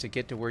tethers to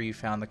get to where you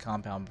found the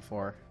compound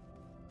before.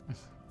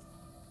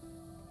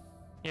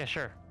 Yeah,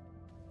 sure.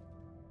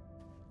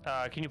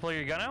 Can you pull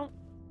your gun out?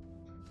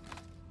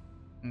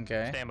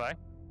 Okay. Stand by.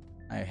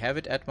 I have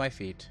it at my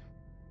feet.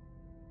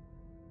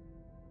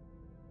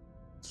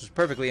 This is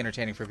perfectly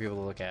entertaining for people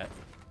to look at.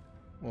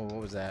 Whoa,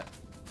 what was that?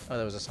 Oh,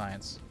 that was a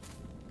science.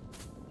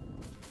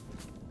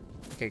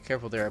 Okay,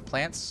 careful, there are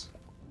plants.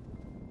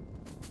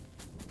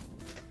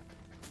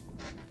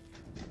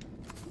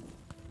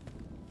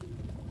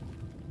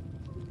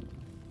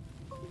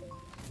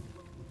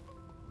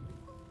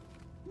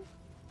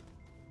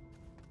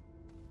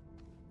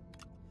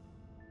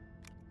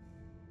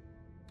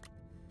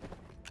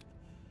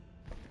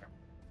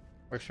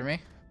 Works for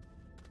me.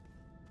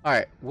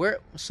 Alright,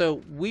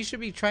 so we should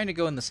be trying to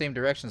go in the same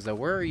directions, though.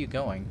 Where are you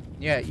going?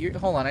 Yeah,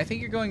 hold on, I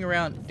think you're going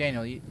around...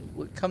 Daniel,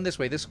 come this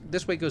way.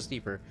 This way goes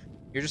deeper.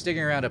 You're just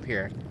digging around up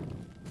here.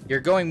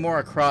 You're going more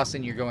across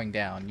than you're going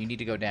down. You need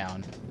to go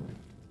down.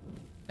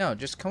 No,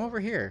 just come over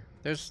here.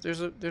 There's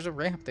a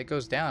ramp that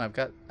goes down.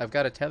 I've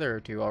got a tether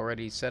or two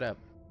already set up.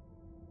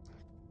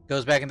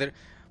 Goes back into...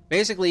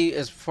 Basically,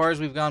 as far as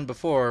we've gone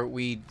before,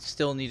 we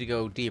still need to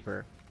go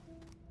deeper.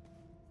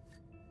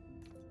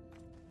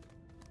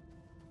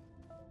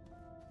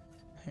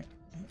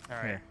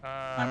 Alright.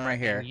 I'm right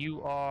here.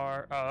 You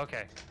are... Oh,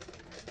 okay.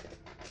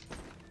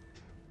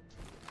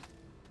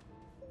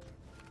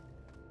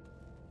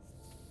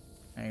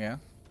 There you go.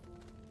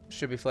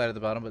 Should be flat at the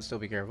bottom, but still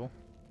be careful.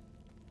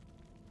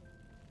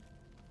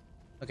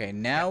 Okay,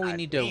 now we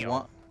need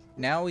to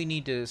now we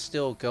need to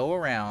still go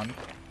around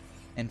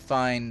and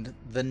find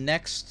the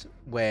next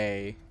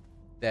way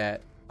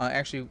that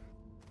actually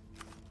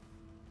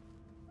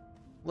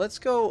let's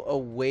go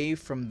away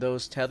from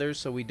those tethers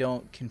so we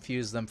don't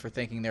confuse them for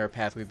thinking they're a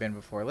path we've been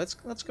before. Let's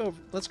go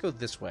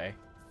this way.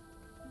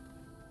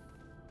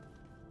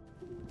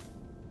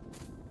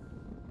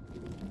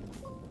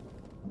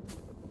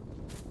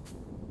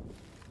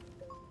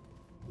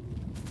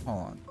 Hold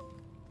on.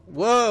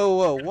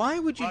 Whoa, why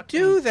would you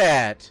do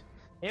that?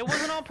 It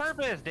wasn't on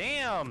purpose.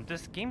 Damn,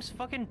 this game's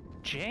fucking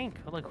jank.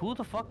 Like, who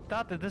the fuck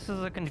thought that this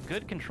is a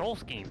good control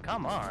scheme?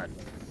 Come on.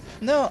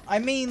 No, I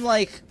mean,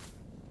 like,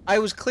 I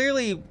was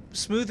clearly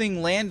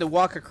smoothing land to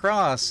walk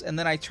across, and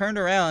then I turned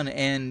around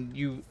and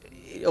you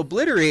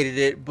obliterated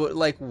it, but,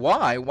 like,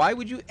 why? Why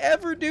would you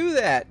ever do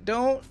that?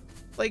 Don't,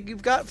 like,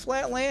 you've got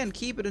flat land,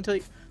 keep it until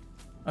you...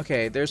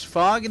 Okay, there's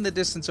fog in the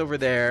distance over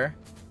there,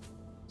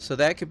 so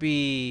that could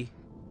be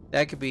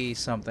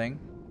something.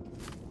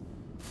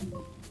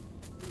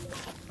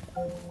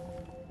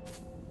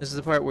 This is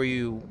the part where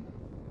you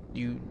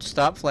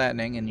stop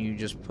flattening and you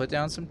just put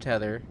down some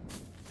tether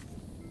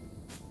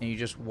and you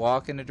just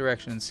walk in a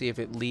direction and see if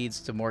it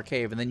leads to more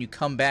cave, and then you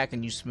come back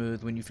and you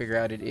smooth when you figure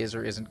out it is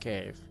or isn't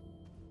cave.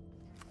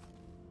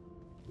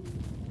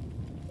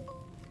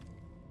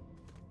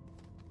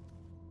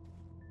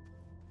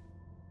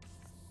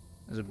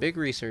 There's a big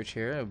research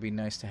here. It would be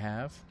nice to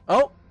have.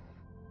 Oh!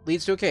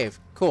 Leads to a cave.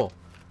 Cool.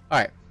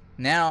 Alright.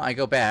 Now I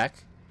go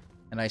back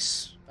and I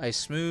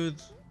smooth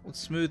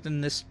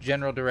in this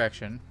general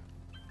direction.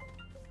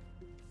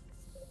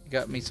 You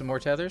got me some more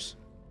tethers?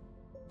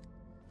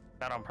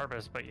 Not on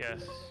purpose, but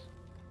yes.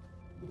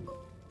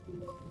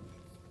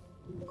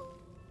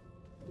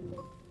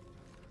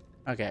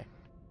 Okay.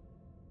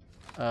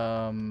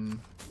 I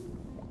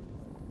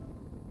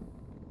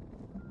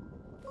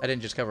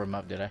didn't just cover them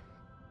up, did I?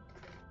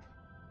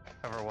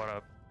 Cover what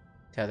up?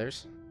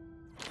 Tethers.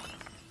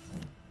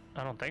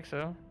 I don't think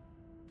so.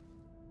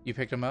 You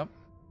picked them up?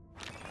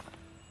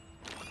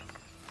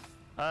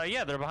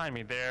 Yeah, they're behind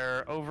me.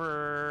 They're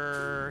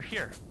over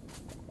here.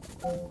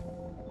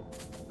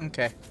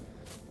 Okay.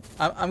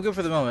 I'm good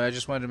for the moment. I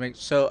just wanted to make...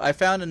 So, I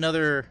found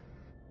another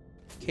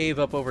cave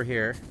up over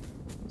here.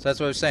 So that's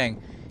what I was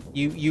saying.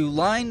 You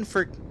line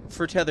for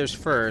tethers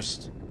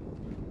first,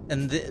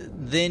 and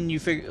then you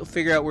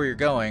figure out where you're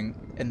going,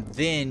 and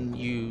then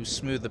you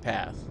smooth the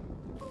path.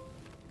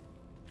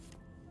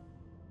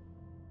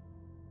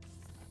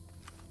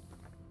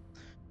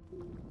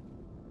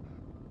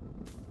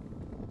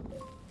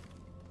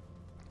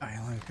 Alright,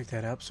 let me pick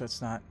that up so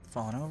it's not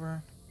falling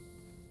over.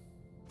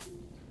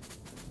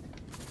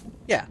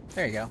 Yeah,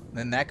 there you go.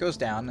 Then that goes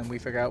down, and we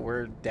figure out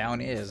where down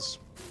is.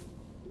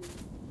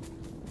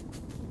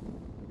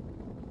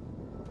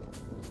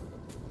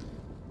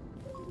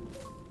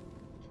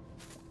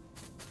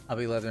 I'll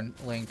be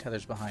laying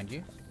tethers behind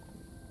you.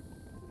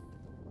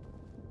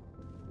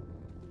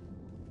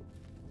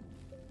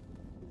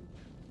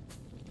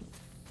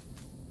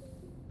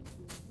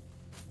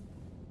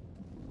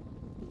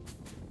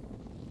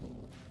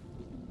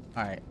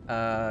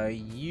 Alright,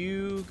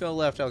 you go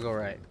left, I'll go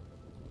right.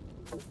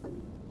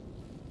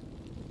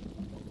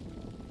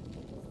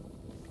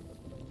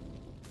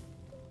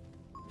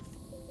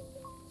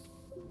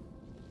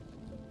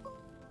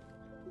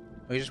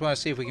 We just want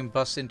to see if we can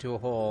bust into a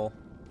hole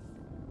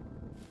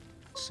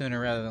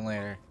sooner rather than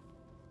later.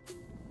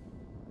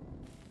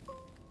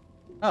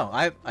 Oh,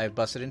 I've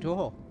busted into a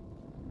hole.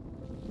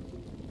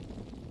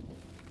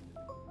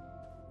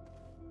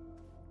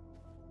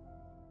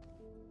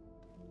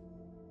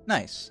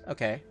 Nice.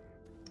 Okay.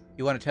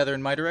 You want to tether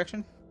in my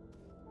direction?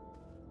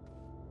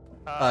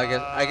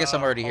 I guess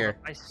I'm already here.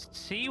 I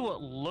see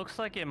what looks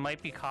like it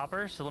might be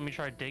copper, so let me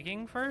try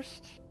digging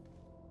first.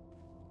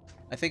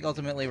 I think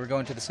ultimately we're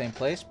going to the same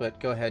place, but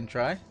go ahead and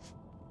try.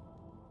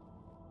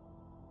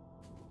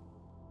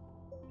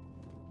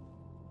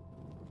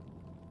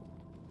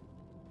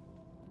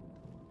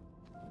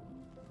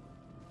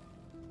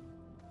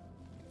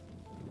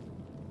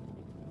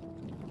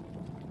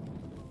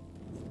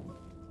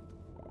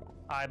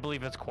 I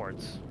believe it's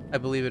quartz. I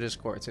believe it is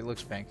quartz. It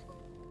looks pink.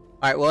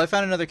 Alright, well I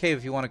found another cave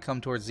if you want to come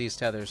towards these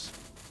tethers.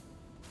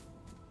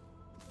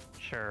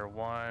 Sure,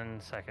 1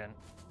 second.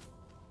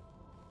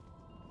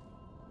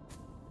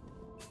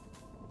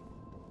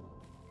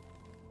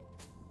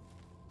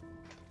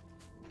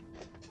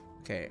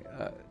 Okay,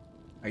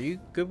 are you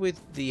good with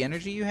the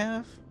energy you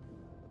have?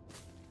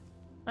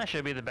 That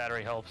should be the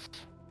battery helps.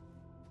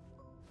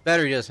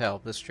 Battery does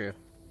help, that's true.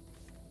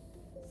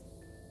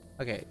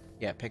 Okay,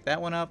 yeah, pick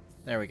that one up.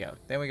 There we go.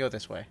 Then we go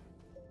this way.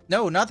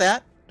 No, not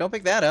that! Don't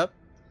pick that up!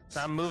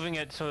 I'm moving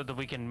it so that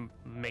we can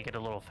make it a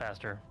little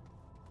faster.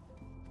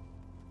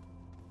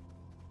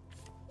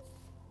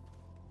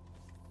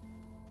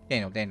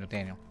 Daniel.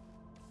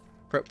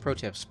 Pro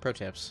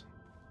tips.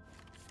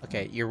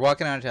 Okay, you're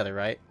walking on a tether,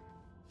 right?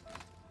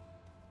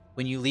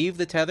 When you leave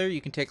the tether,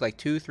 you can take like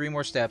 2-3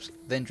 more steps,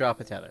 then drop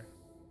a tether.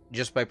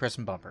 Just by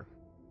pressing bumper.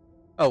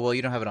 Oh, well,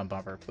 you don't have it on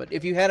bumper. But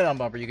if you had it on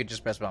bumper, you could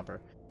just press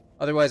bumper.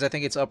 Otherwise, I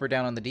think it's up or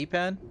down on the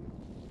D-pad.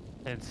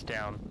 It's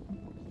down.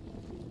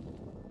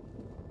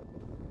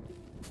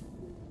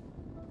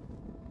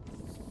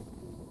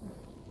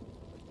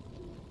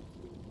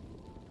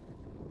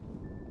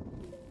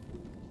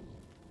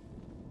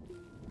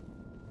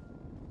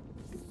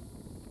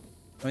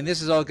 I mean,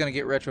 this is all going to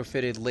get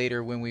retrofitted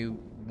later when we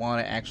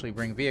want to actually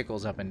bring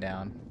vehicles up and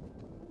down.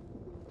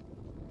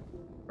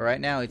 But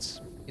right now, it's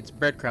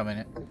breadcrumbing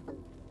it.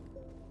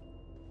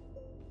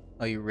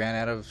 Oh, you ran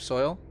out of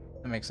soil?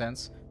 That makes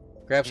sense.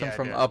 Grab some Yeah, I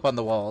from did. up on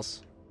the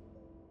walls.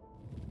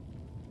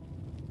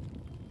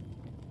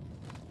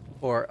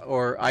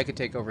 Or I could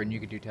take over and you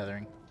could do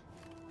tethering.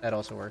 That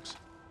also works.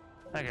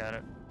 I got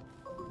it.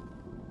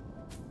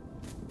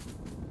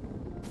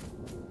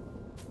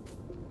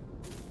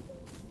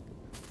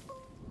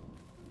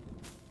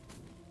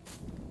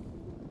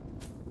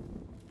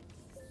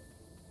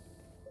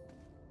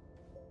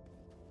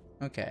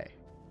 Okay.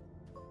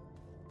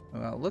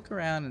 Well, look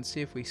around and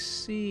see if we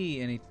see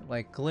any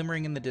like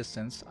glimmering in the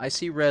distance. I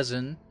see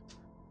resin.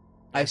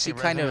 I see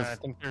kind resin,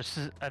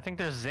 of. I think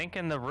there's zinc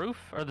in the roof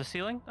or the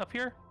ceiling up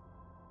here.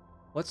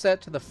 What's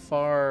that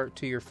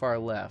to your far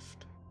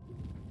left?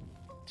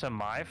 To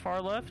my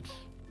far left.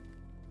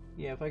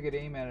 Yeah, if I could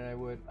aim at it, I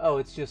would. Oh,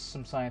 it's just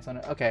some science on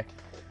it. Okay.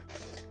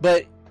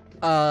 But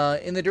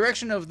in the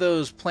direction of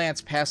those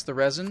plants past the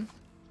resin,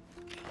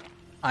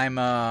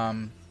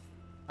 I'm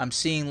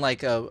seeing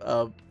like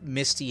a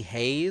misty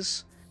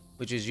haze,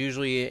 which is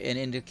usually an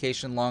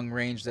indication long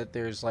range that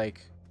there's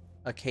like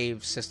a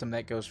cave system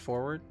that goes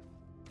forward.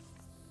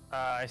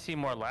 I see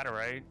more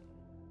laterite.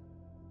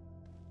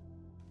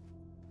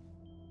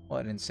 Well,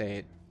 I didn't say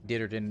it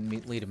did or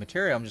didn't lead to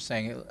material. I'm just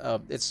saying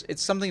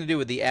it's something to do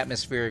with the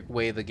atmospheric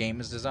way the game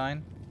is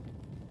designed.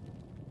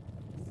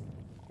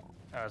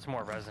 Oh, it's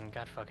more resin.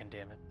 God fucking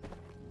damn it.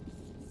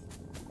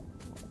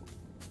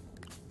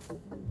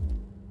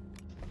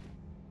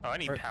 Oh, I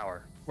need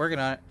power. Working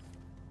on it.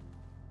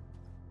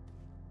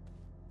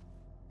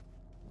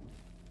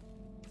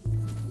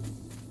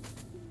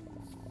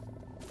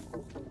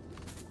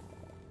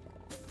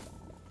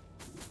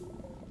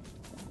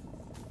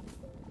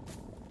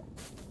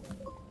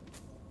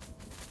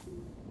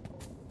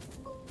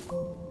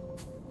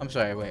 I'm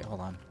sorry, wait,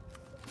 hold on.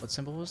 What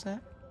symbol was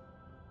that?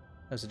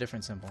 That was a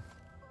different symbol.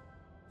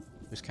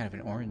 It was kind of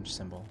an orange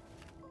symbol.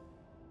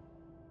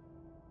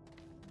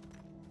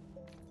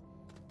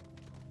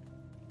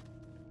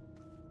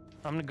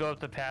 I'm gonna go up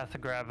the path to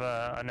grab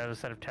another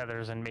set of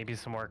tethers and maybe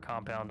some more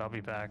compound. I'll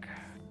be back.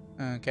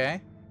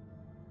 Okay.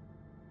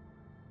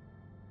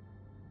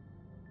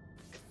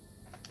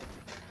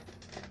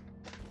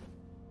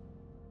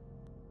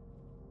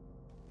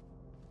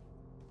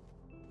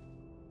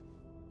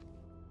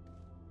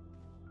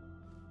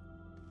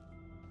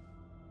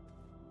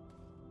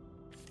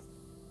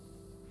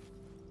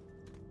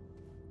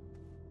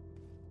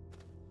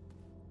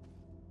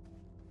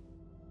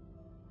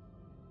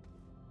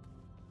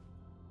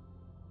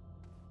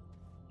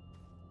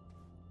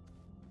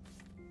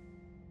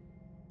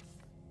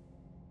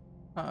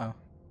 Uh-oh. I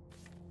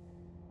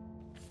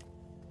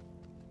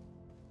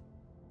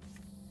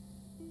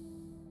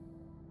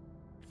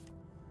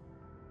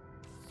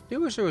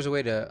do wish there was a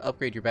way to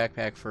upgrade your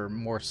backpack for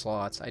more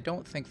slots. I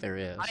don't think there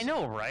is. I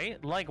know,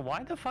 right? Like,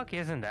 why the fuck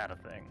isn't that a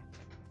thing?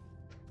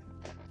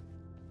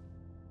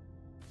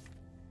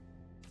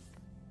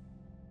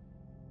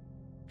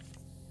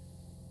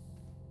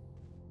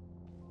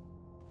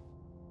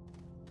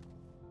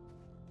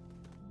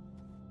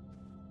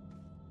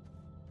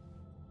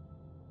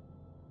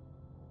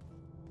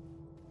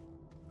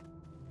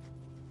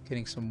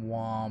 Getting some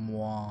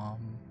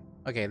wom.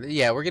 Okay,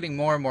 yeah, we're getting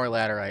more and more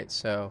laterite,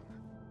 so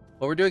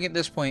what we're doing at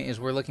this point is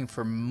we're looking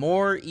for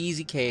more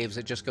easy caves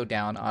that just go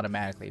down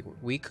automatically.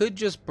 We could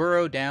just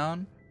burrow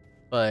down,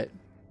 but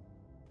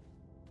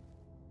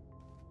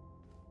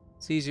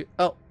it's easier.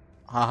 Oh,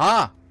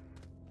 haha!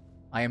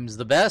 I am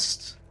the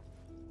best.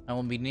 I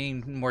will be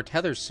needing more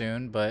tethers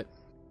soon, but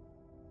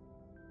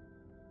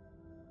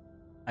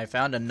I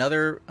found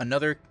another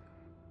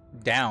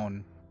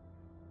down.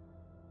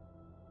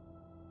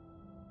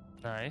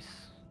 Nice.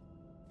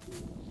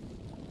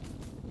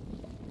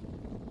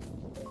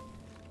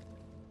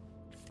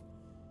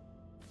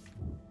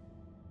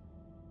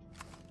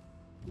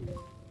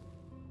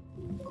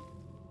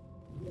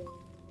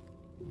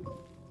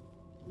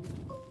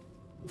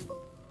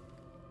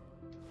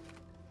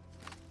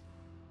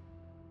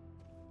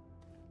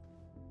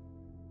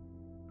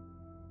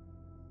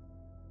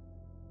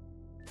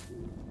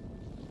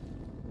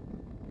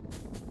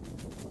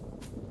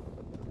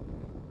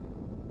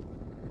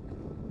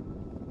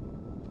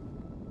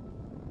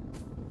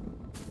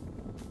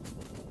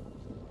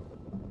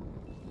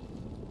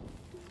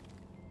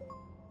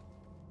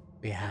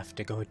 We have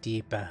to go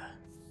deeper.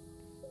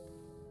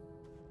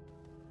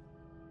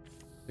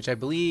 Which I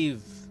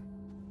believe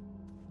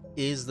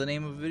is the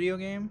name of a video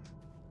game.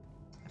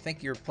 I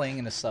think you're playing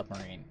in a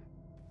submarine.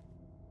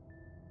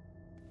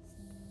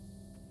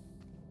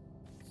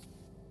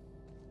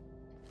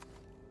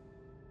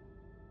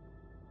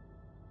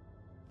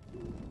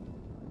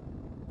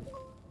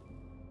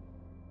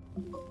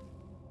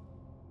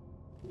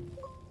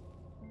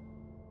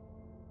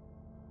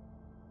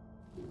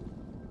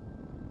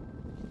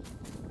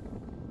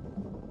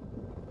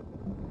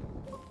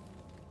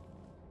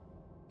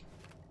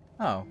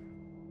 Oh.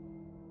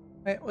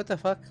 Wait, what the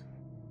fuck?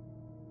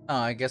 Oh,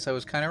 I guess I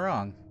was kind of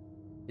wrong.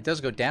 It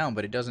does go down,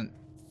 but it doesn't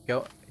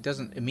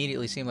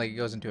immediately seem like it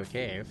goes into a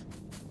cave.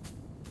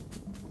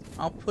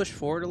 I'll push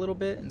forward a little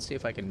bit and see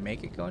if I can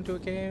make it go into a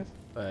cave,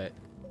 but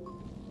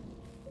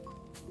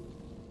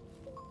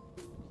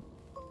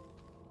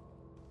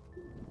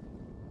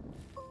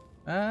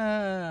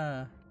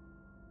Ah.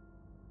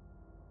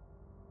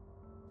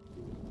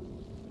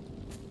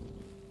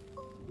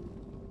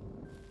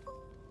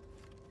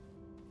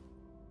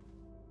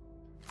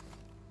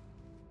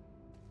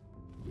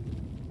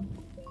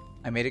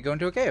 I made it go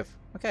into a cave.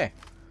 Okay.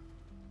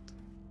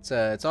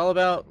 It's all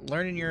about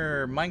learning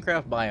your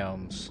Minecraft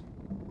biomes.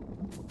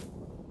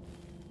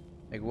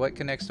 Like what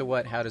connects to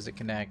what, how does it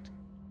connect?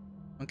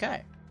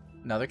 Okay.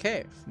 Another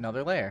cave,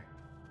 another layer.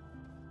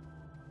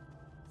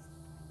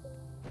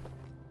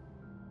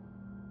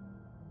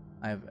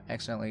 I've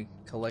accidentally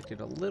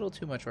collected a little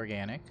too much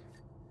organic.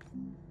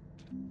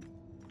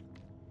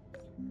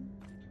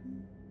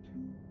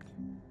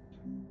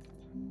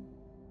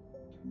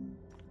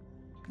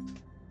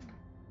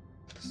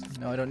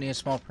 No, I don't need a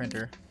small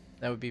printer.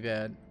 That would be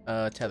bad.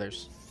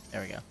 Tethers.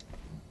 There we go.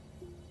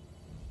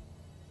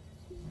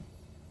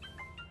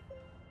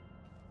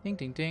 Ding,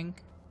 ding, ding.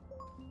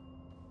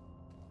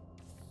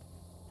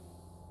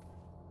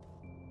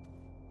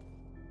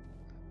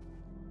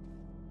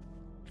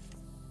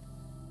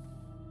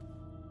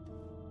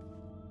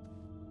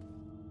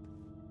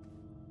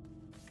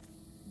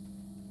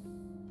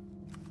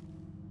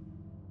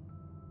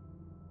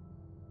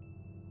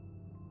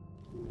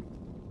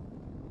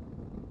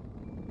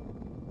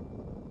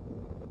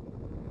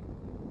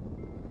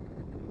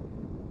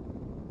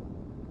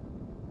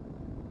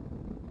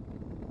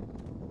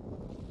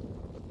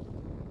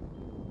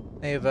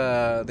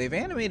 They've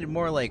animated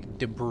more like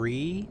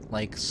debris,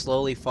 like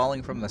slowly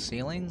falling from the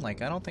ceiling.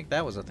 Like I don't think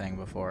that was a thing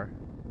before.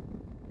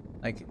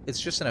 Like it's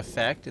just an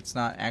effect. It's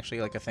not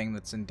actually like a thing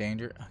that's in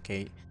danger.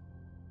 Okay,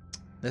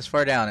 this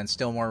far down and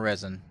still more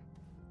resin.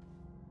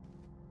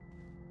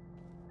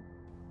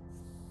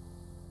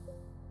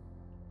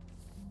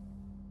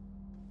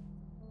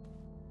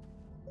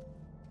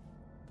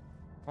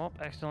 Well,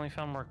 accidentally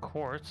found more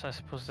quartz. I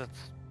suppose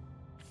that's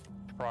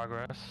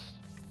progress.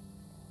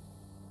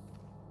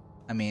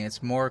 I mean,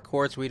 it's more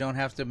quartz we don't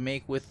have to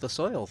make with the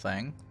soil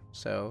thing.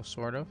 So,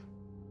 sort of.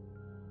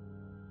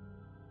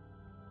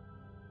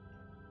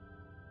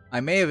 I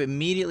may have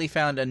immediately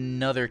found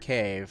another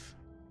cave.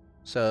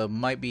 So, it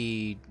might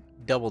be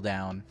double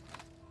down.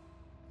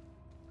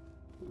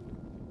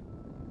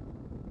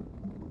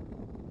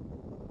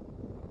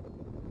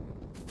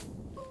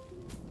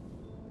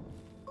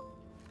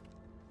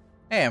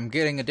 Hey, I'm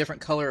getting a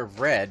different color of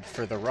red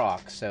for the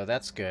rock, so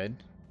that's good.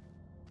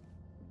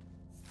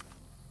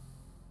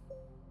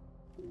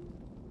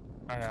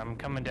 Alright, I'm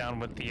coming down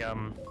with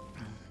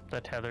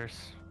the tethers.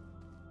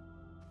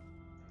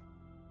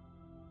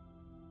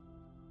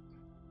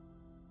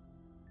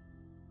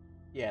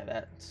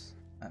 Yeah,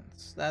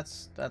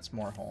 that's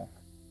more whole.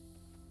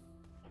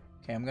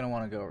 Okay, I'm gonna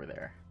want to go over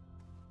there.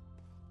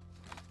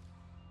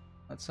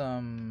 Let's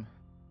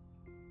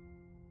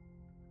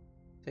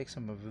take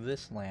some of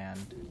this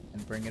land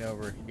and bring it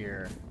over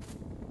here.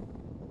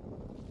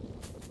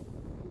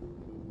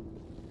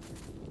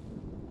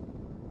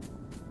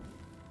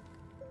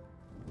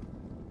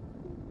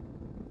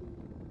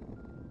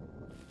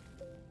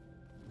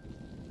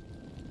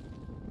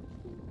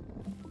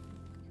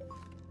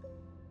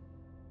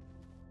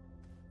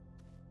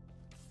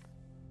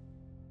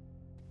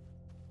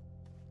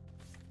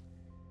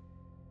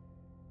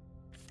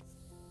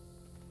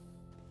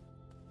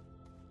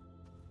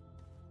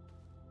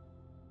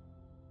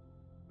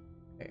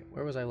 Okay,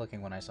 where was I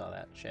looking when I saw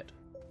that? Shit.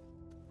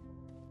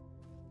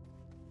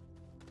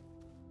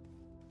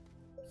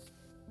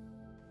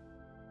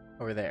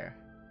 Over there.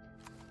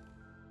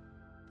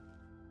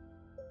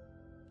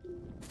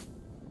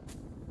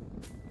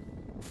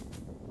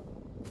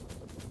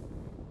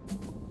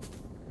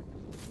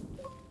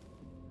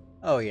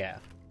 Oh yeah.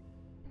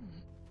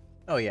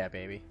 Oh yeah,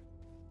 baby.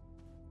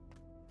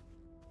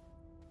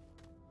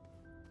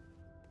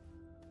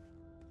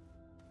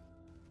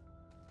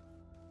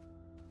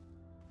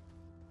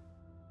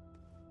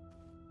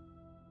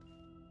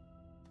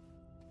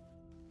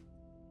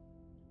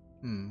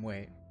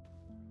 Wait.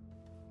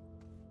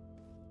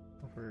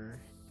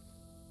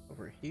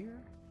 Over here?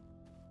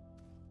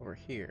 Over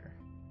here.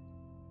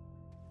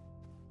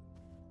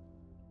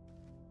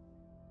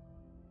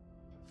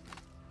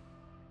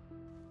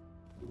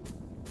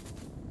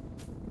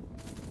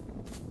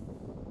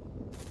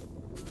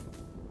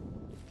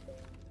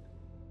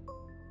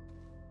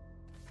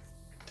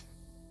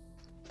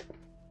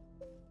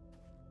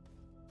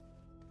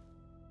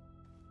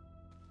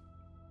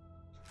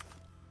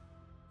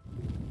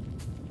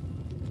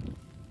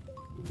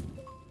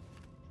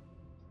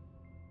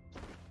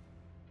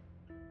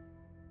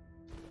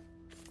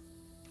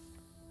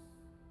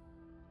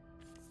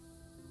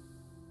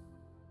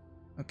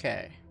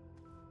 Okay.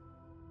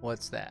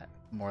 What's that?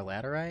 More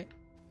laterite?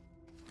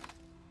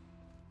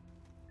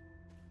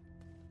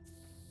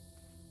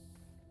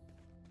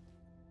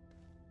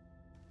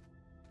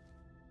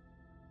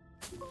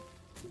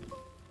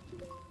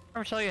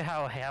 I'll tell you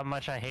how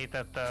much I hate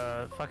that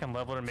the fucking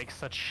leveler makes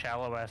such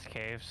shallow ass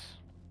caves.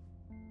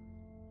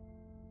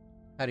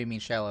 How do you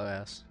mean shallow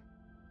ass?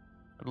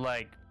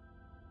 Like,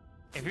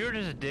 if you were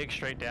to just dig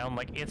straight down,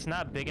 like, it's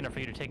not big enough for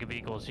you to take a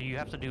vehicle, so you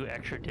have to do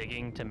extra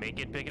digging to make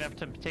it big enough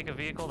to take a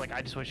vehicle. Like,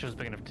 I just wish it was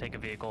big enough to take a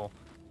vehicle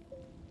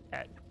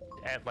at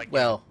like,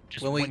 Well,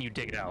 just when you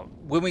dig it out.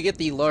 when we get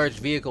the large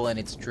vehicle and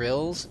its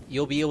drills,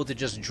 you'll be able to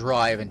just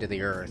drive into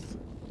the earth.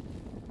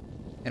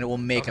 And it will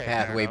make a Okay,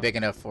 fair pathway enough. big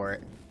enough for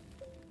it.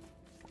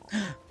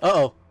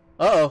 Uh-oh.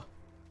 Uh-oh.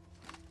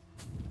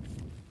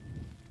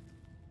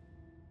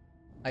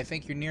 I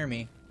think you're near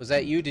me. Was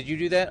that you? Did you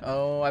do that?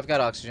 Oh, I've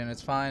got oxygen.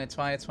 It's fine. It's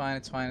fine. It's fine.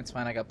 It's fine. It's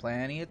fine. I got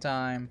plenty of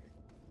time.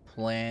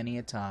 Plenty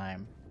of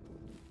time.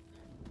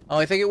 Oh,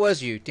 I think it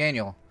was you.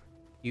 Daniel.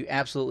 You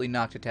absolutely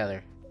knocked a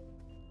tether.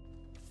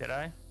 Did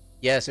I?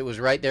 Yes, it was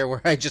right there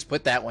where I just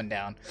put that one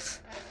down.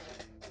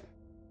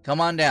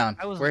 Come on down.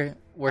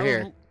 We're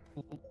here.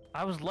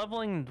 I was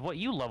leveling what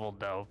you leveled,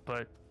 though,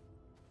 but...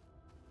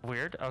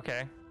 Weird.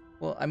 Okay.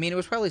 Well, I mean, it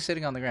was probably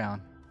sitting on the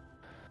ground.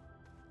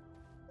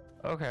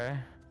 Okay.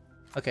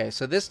 Okay,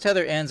 so this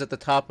tether ends at the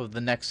top of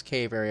the next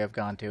cave area I've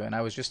gone to, and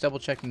I was just double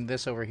checking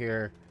this over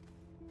here.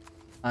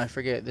 I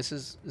forget,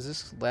 is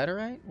this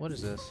laterite? What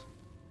is this?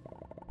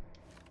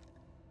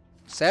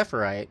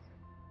 Sapphirite?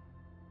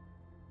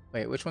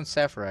 Wait, which one's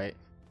sapphirite?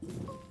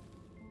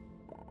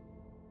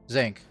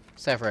 Zinc.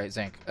 Sapphirite,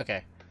 zinc.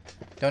 Okay.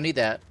 Don't need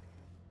that.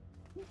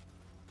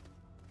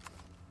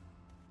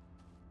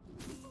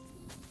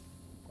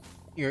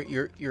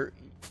 You're...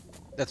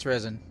 That's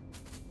resin.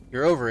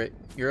 You're over it.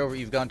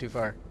 You've gone too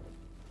far.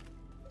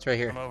 It's right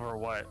here. I'm over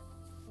what?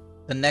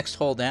 The next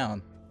hole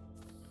down.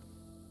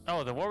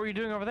 Oh, then what were you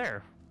doing over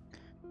there?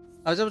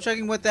 I was double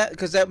checking what that,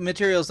 because that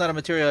material is not a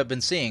material I've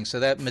been seeing, so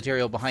that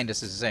material behind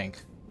us is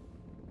zinc.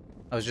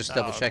 I was just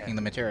double checking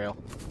the material.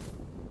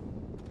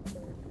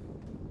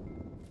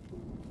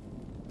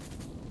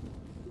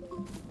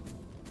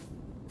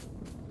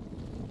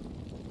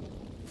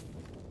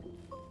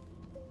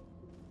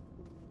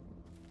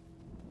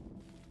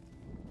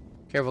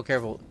 Careful,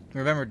 careful.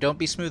 Remember, don't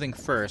be smoothing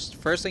first.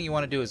 First thing you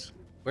want to do is...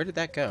 Where did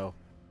that go?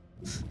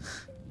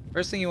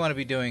 First thing you want to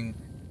be doing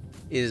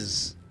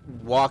is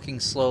walking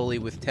slowly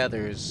with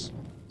tethers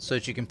so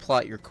that you can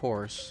plot your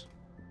course.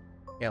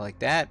 Yeah, like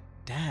that.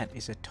 That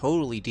is a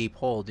totally deep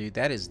hole, dude.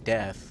 That is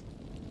death.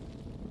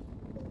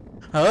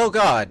 Oh,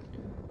 God!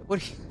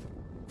 What are you...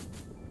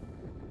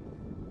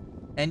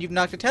 And you've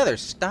knocked a tether.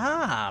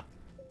 Stop!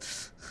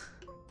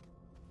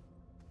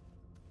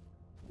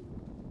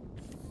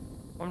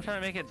 I'm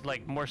trying to make it,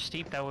 like, more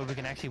steep, that way we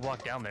can actually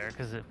walk down there,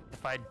 because if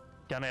I'd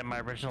done it at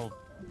my original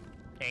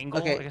angle,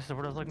 Okay, I guess is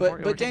what I was looking for, it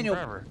but would take Daniel,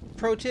 forever.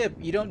 pro tip,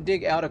 you don't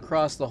dig out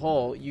across the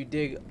hole, you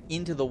dig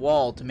into the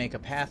wall to make a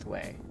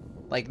pathway.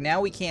 Like, now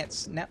we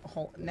can't,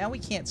 now we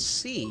can't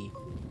see.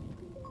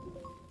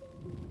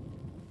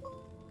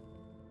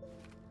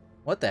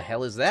 What the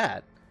hell is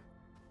that?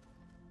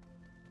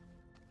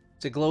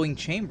 It's a glowing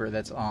chamber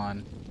that's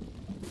on.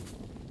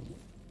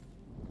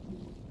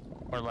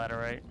 Or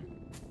laterite.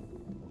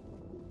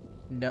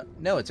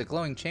 No, it's a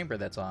glowing chamber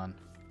that's on.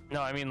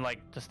 No, I mean, like,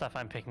 the stuff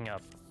I'm picking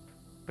up.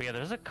 But yeah,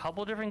 there's a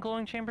couple different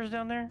glowing chambers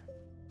down there.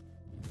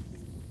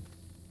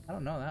 I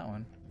don't know that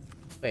one.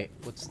 Wait,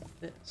 what's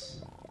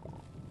this?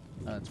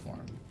 Oh, it's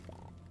warm.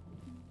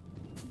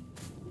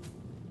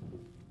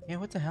 Yeah,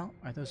 what the hell?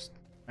 Are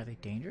they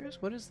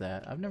dangerous? What is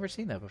that? I've never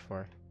seen that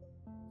before.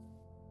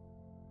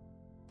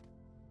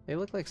 They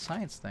look like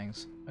science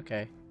things.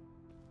 Okay.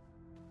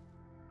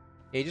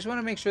 Yeah, you just want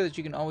to make sure that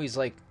you can always,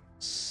 like,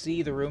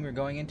 see the room you're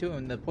going into,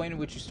 and the point at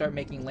which you start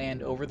making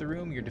land over the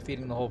room, you're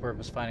defeating the whole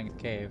purpose of finding the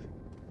cave.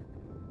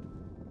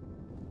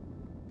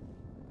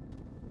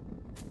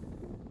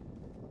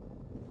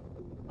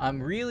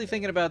 I'm really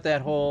thinking about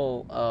that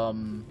whole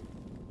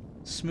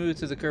smooth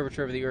to the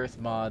curvature of the earth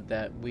mod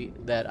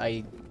that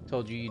I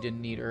told you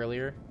didn't need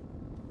earlier,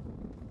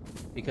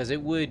 because it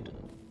would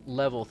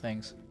level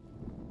things.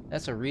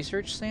 That's a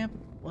research stamp?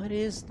 What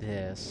is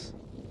this?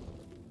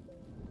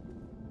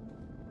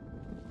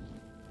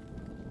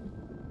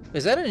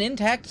 Is that an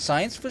intact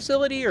science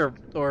facility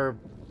or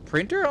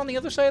printer on the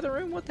other side of the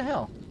room? What the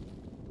hell?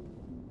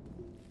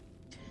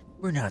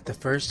 We're not the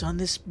first on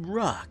this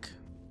rock.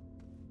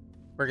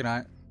 Working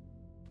on it.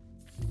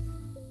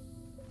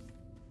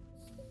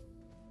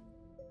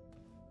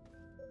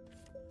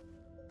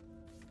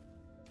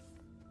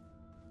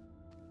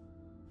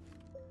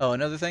 Oh,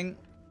 another thing.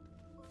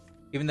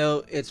 Even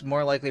though it's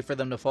more likely for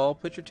them to fall,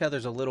 put your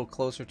tethers a little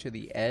closer to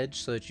the edge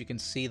so that you can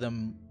see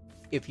them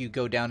if you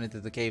go down into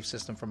the cave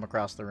system from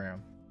across the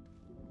room.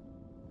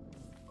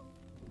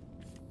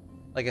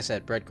 Like I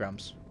said,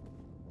 breadcrumbs.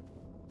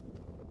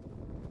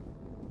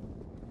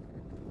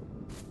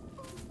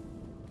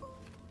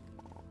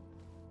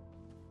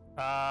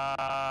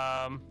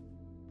 I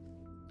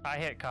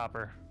hit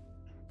copper.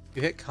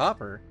 You hit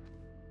copper?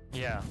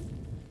 Yeah.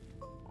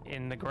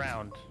 In the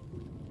ground.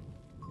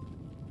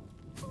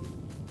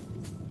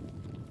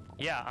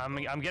 Yeah,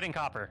 I'm getting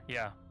copper.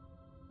 Yeah.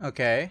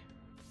 Okay.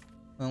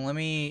 Then let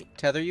me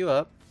tether you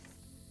up.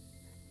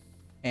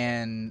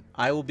 And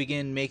I will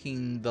begin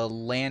making the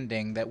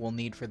landing that we'll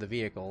need for the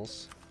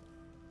vehicles.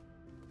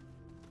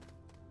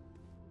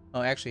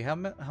 Oh, actually, how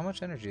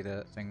much energy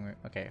that thing?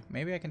 Okay,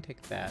 maybe I can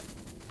take that.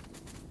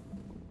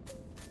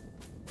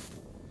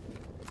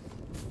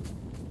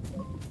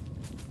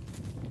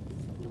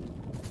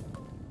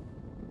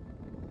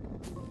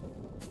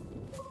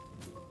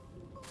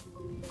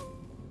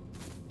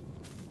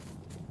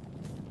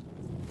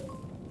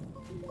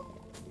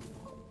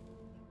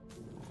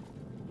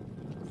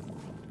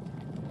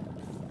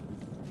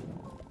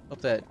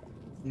 Hope that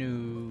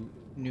new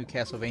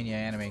Castlevania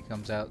anime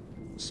comes out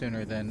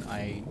sooner than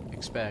I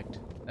expect.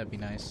 That'd be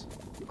nice.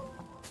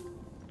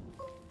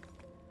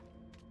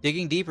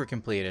 Digging deeper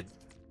completed.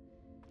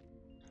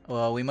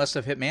 Well, we must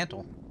have hit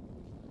mantle.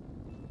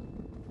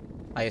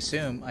 I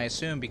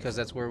assume because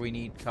that's where we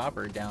need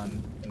copper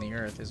down in the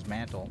earth is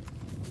mantle.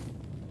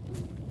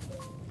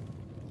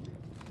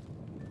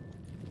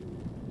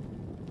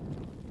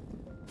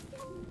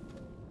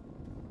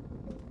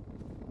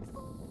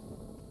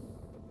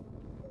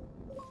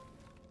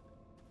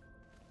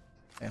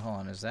 Hey, hold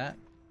on, is that?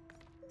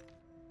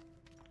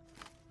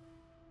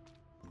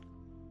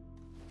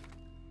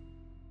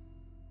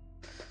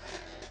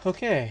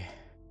 Okay.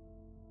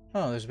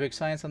 Oh, there's a big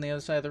science on the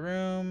other side of the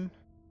room.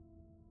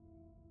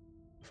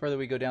 The further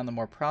we go down, the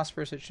more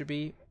prosperous it should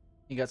be.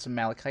 You got some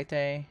malachite.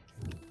 That's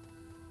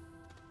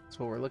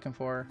what we're looking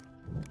for.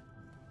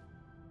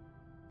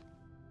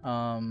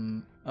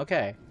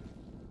 Okay.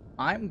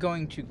 I'm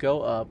going to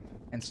go up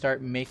and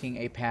start making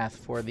a path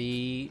for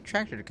the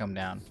tractor to come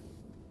down.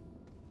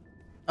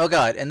 Oh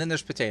god, and then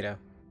there's potato.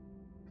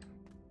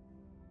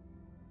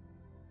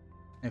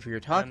 If you're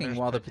talking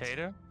while the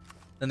potato?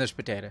 Then there's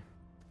potato.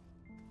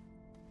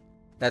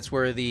 That's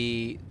where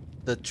the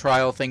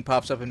trial thing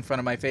pops up in front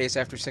of my face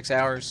after 6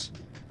 hours.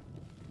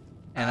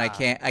 And I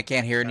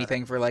can't hear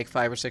anything for like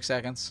 5 or 6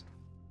 seconds.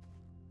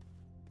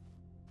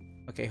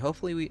 Okay,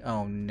 hopefully we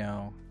oh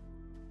no.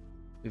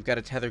 We've got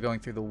a tether going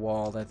through the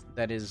wall.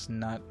 That is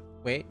not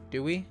wait,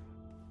 do we?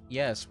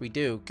 Yes, we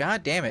do.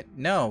 God damn it.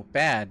 No,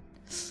 bad.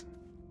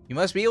 You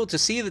must be able to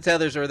see the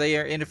tethers or they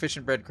are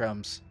inefficient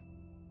breadcrumbs.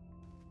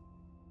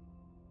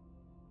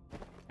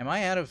 Am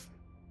I out of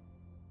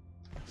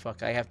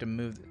fuck, I have to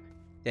move.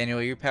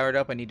 Daniel, you're powered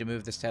up. I need to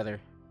move this tether.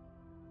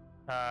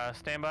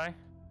 Stand by.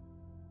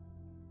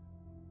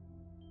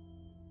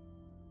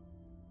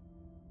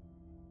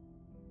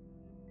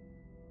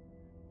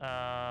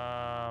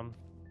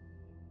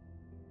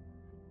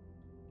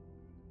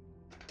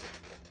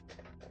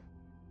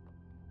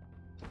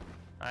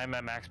 I'm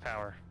at max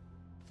power.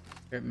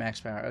 You're at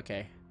max power,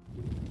 okay.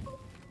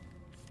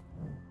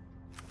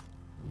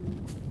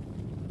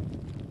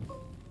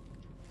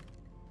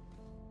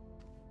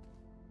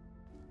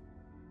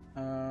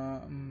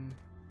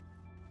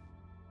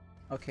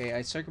 Okay,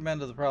 I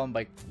circumvented the problem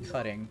by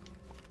cutting.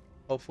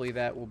 Hopefully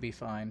that will be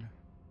fine.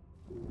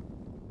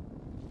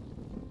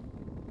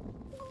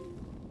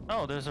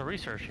 Oh, there's a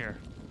research here.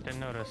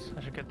 Didn't notice.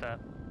 I should get that.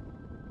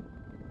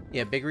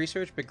 Yeah, big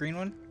research, big green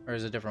one? Or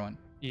is it a different one?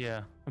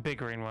 Yeah, a big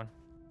green one.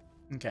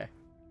 Okay.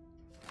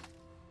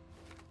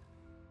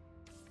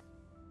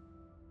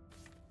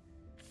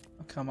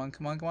 Oh, come on,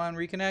 come on, come on,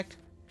 reconnect.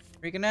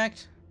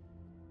 Reconnect.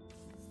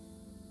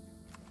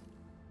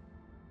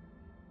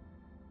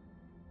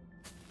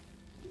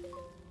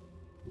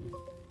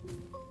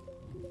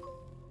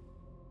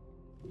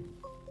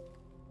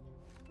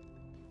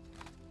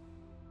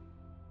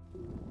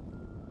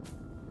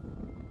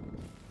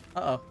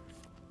 Uh-oh.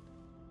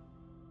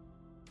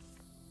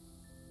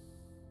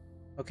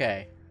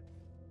 Okay.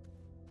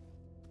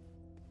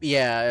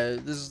 Yeah,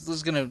 this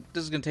is gonna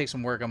take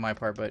some work on my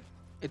part, but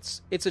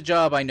it's a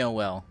job I know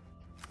well.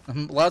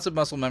 Lots of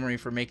muscle memory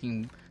for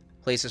making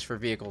places for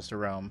vehicles to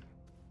roam.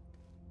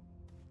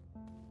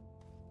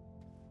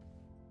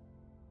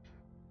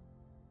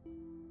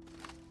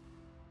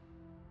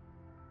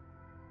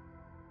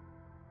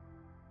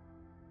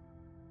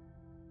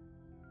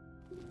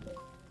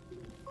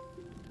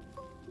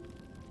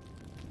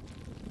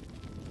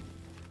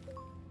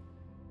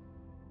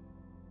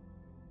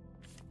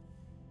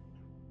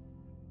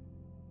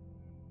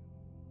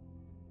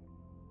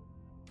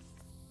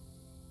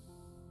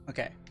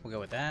 Okay, we'll go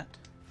with that.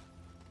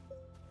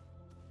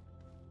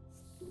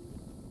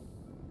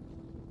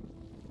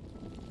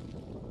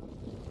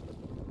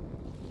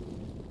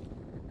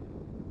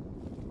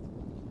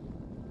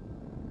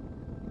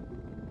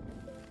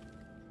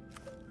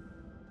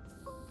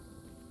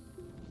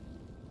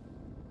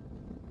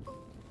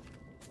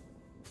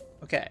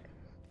 Okay.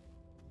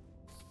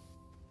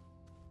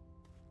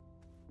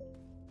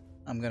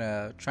 I'm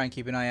gonna try and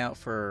keep an eye out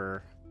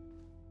for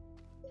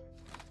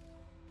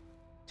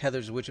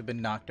tethers which have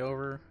been knocked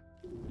over,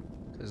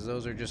 because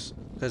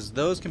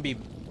those can be,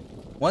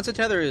 once a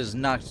tether is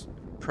knocked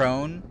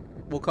prone,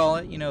 we'll call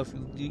it, you know, if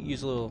you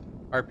use a little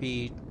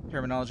RP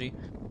terminology,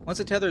 once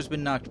a tether has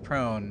been knocked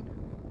prone,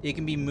 it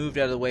can be moved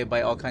out of the way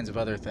by all kinds of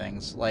other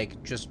things,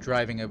 like just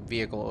driving a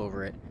vehicle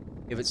over it.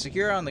 If it's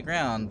secure on the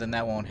ground, then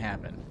that won't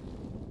happen.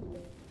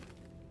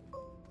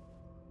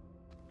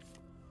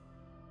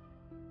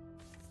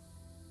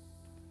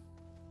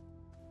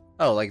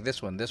 Oh, like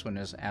this one. This one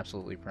is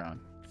absolutely prone.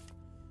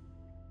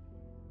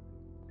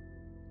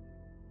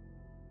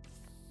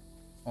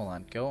 Hold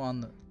on, go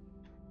on the...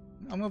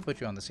 I'm gonna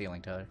put you on the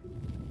ceiling, Tyler.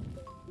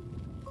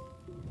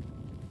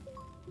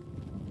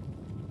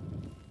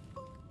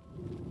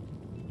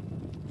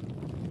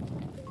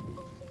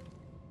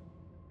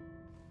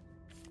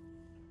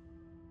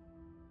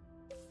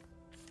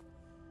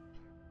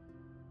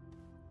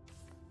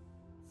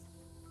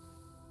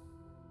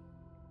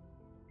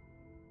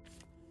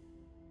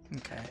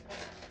 Okay.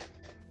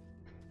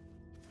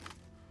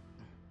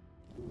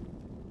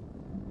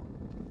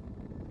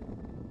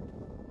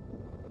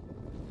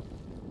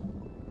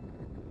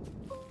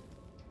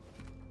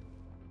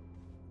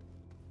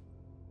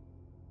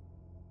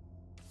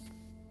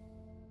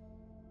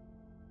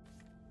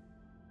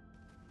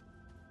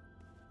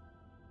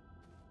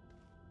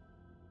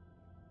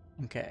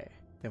 Okay,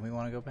 then we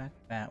want to go back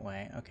that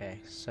way. Okay,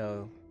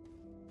 so...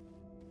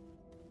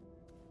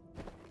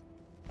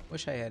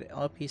 Wish I had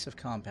a piece of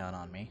compound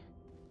on me.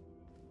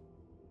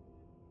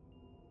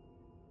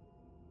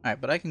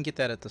 Alright, but I can get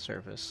that at the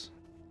surface.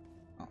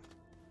 Oh.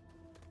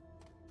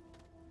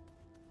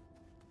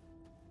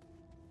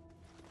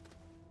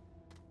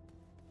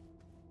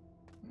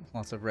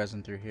 Lots of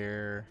resin through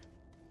here.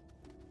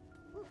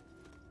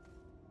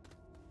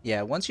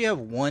 Yeah, once you have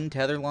one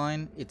tether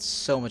line, it's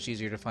so much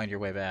easier to find your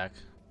way back.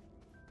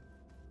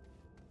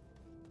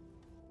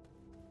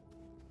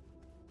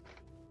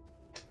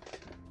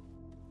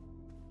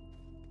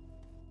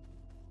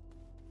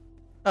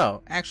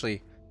 Oh,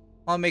 actually,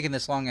 while I'm making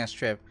this long-ass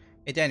trip,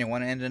 hey Daniel,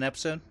 want to end an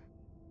episode?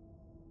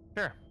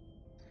 Sure.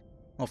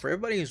 Well, for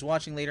everybody who's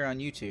watching later on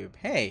YouTube,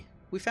 hey,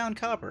 we found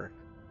copper.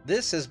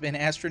 This has been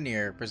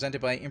Astroneer,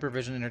 presented by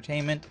Improvision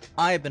Entertainment.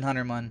 I have been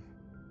Huntermun.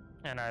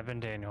 And I've been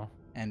Daniel.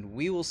 And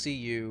we will see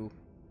you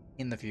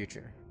in the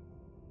future.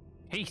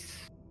 Peace.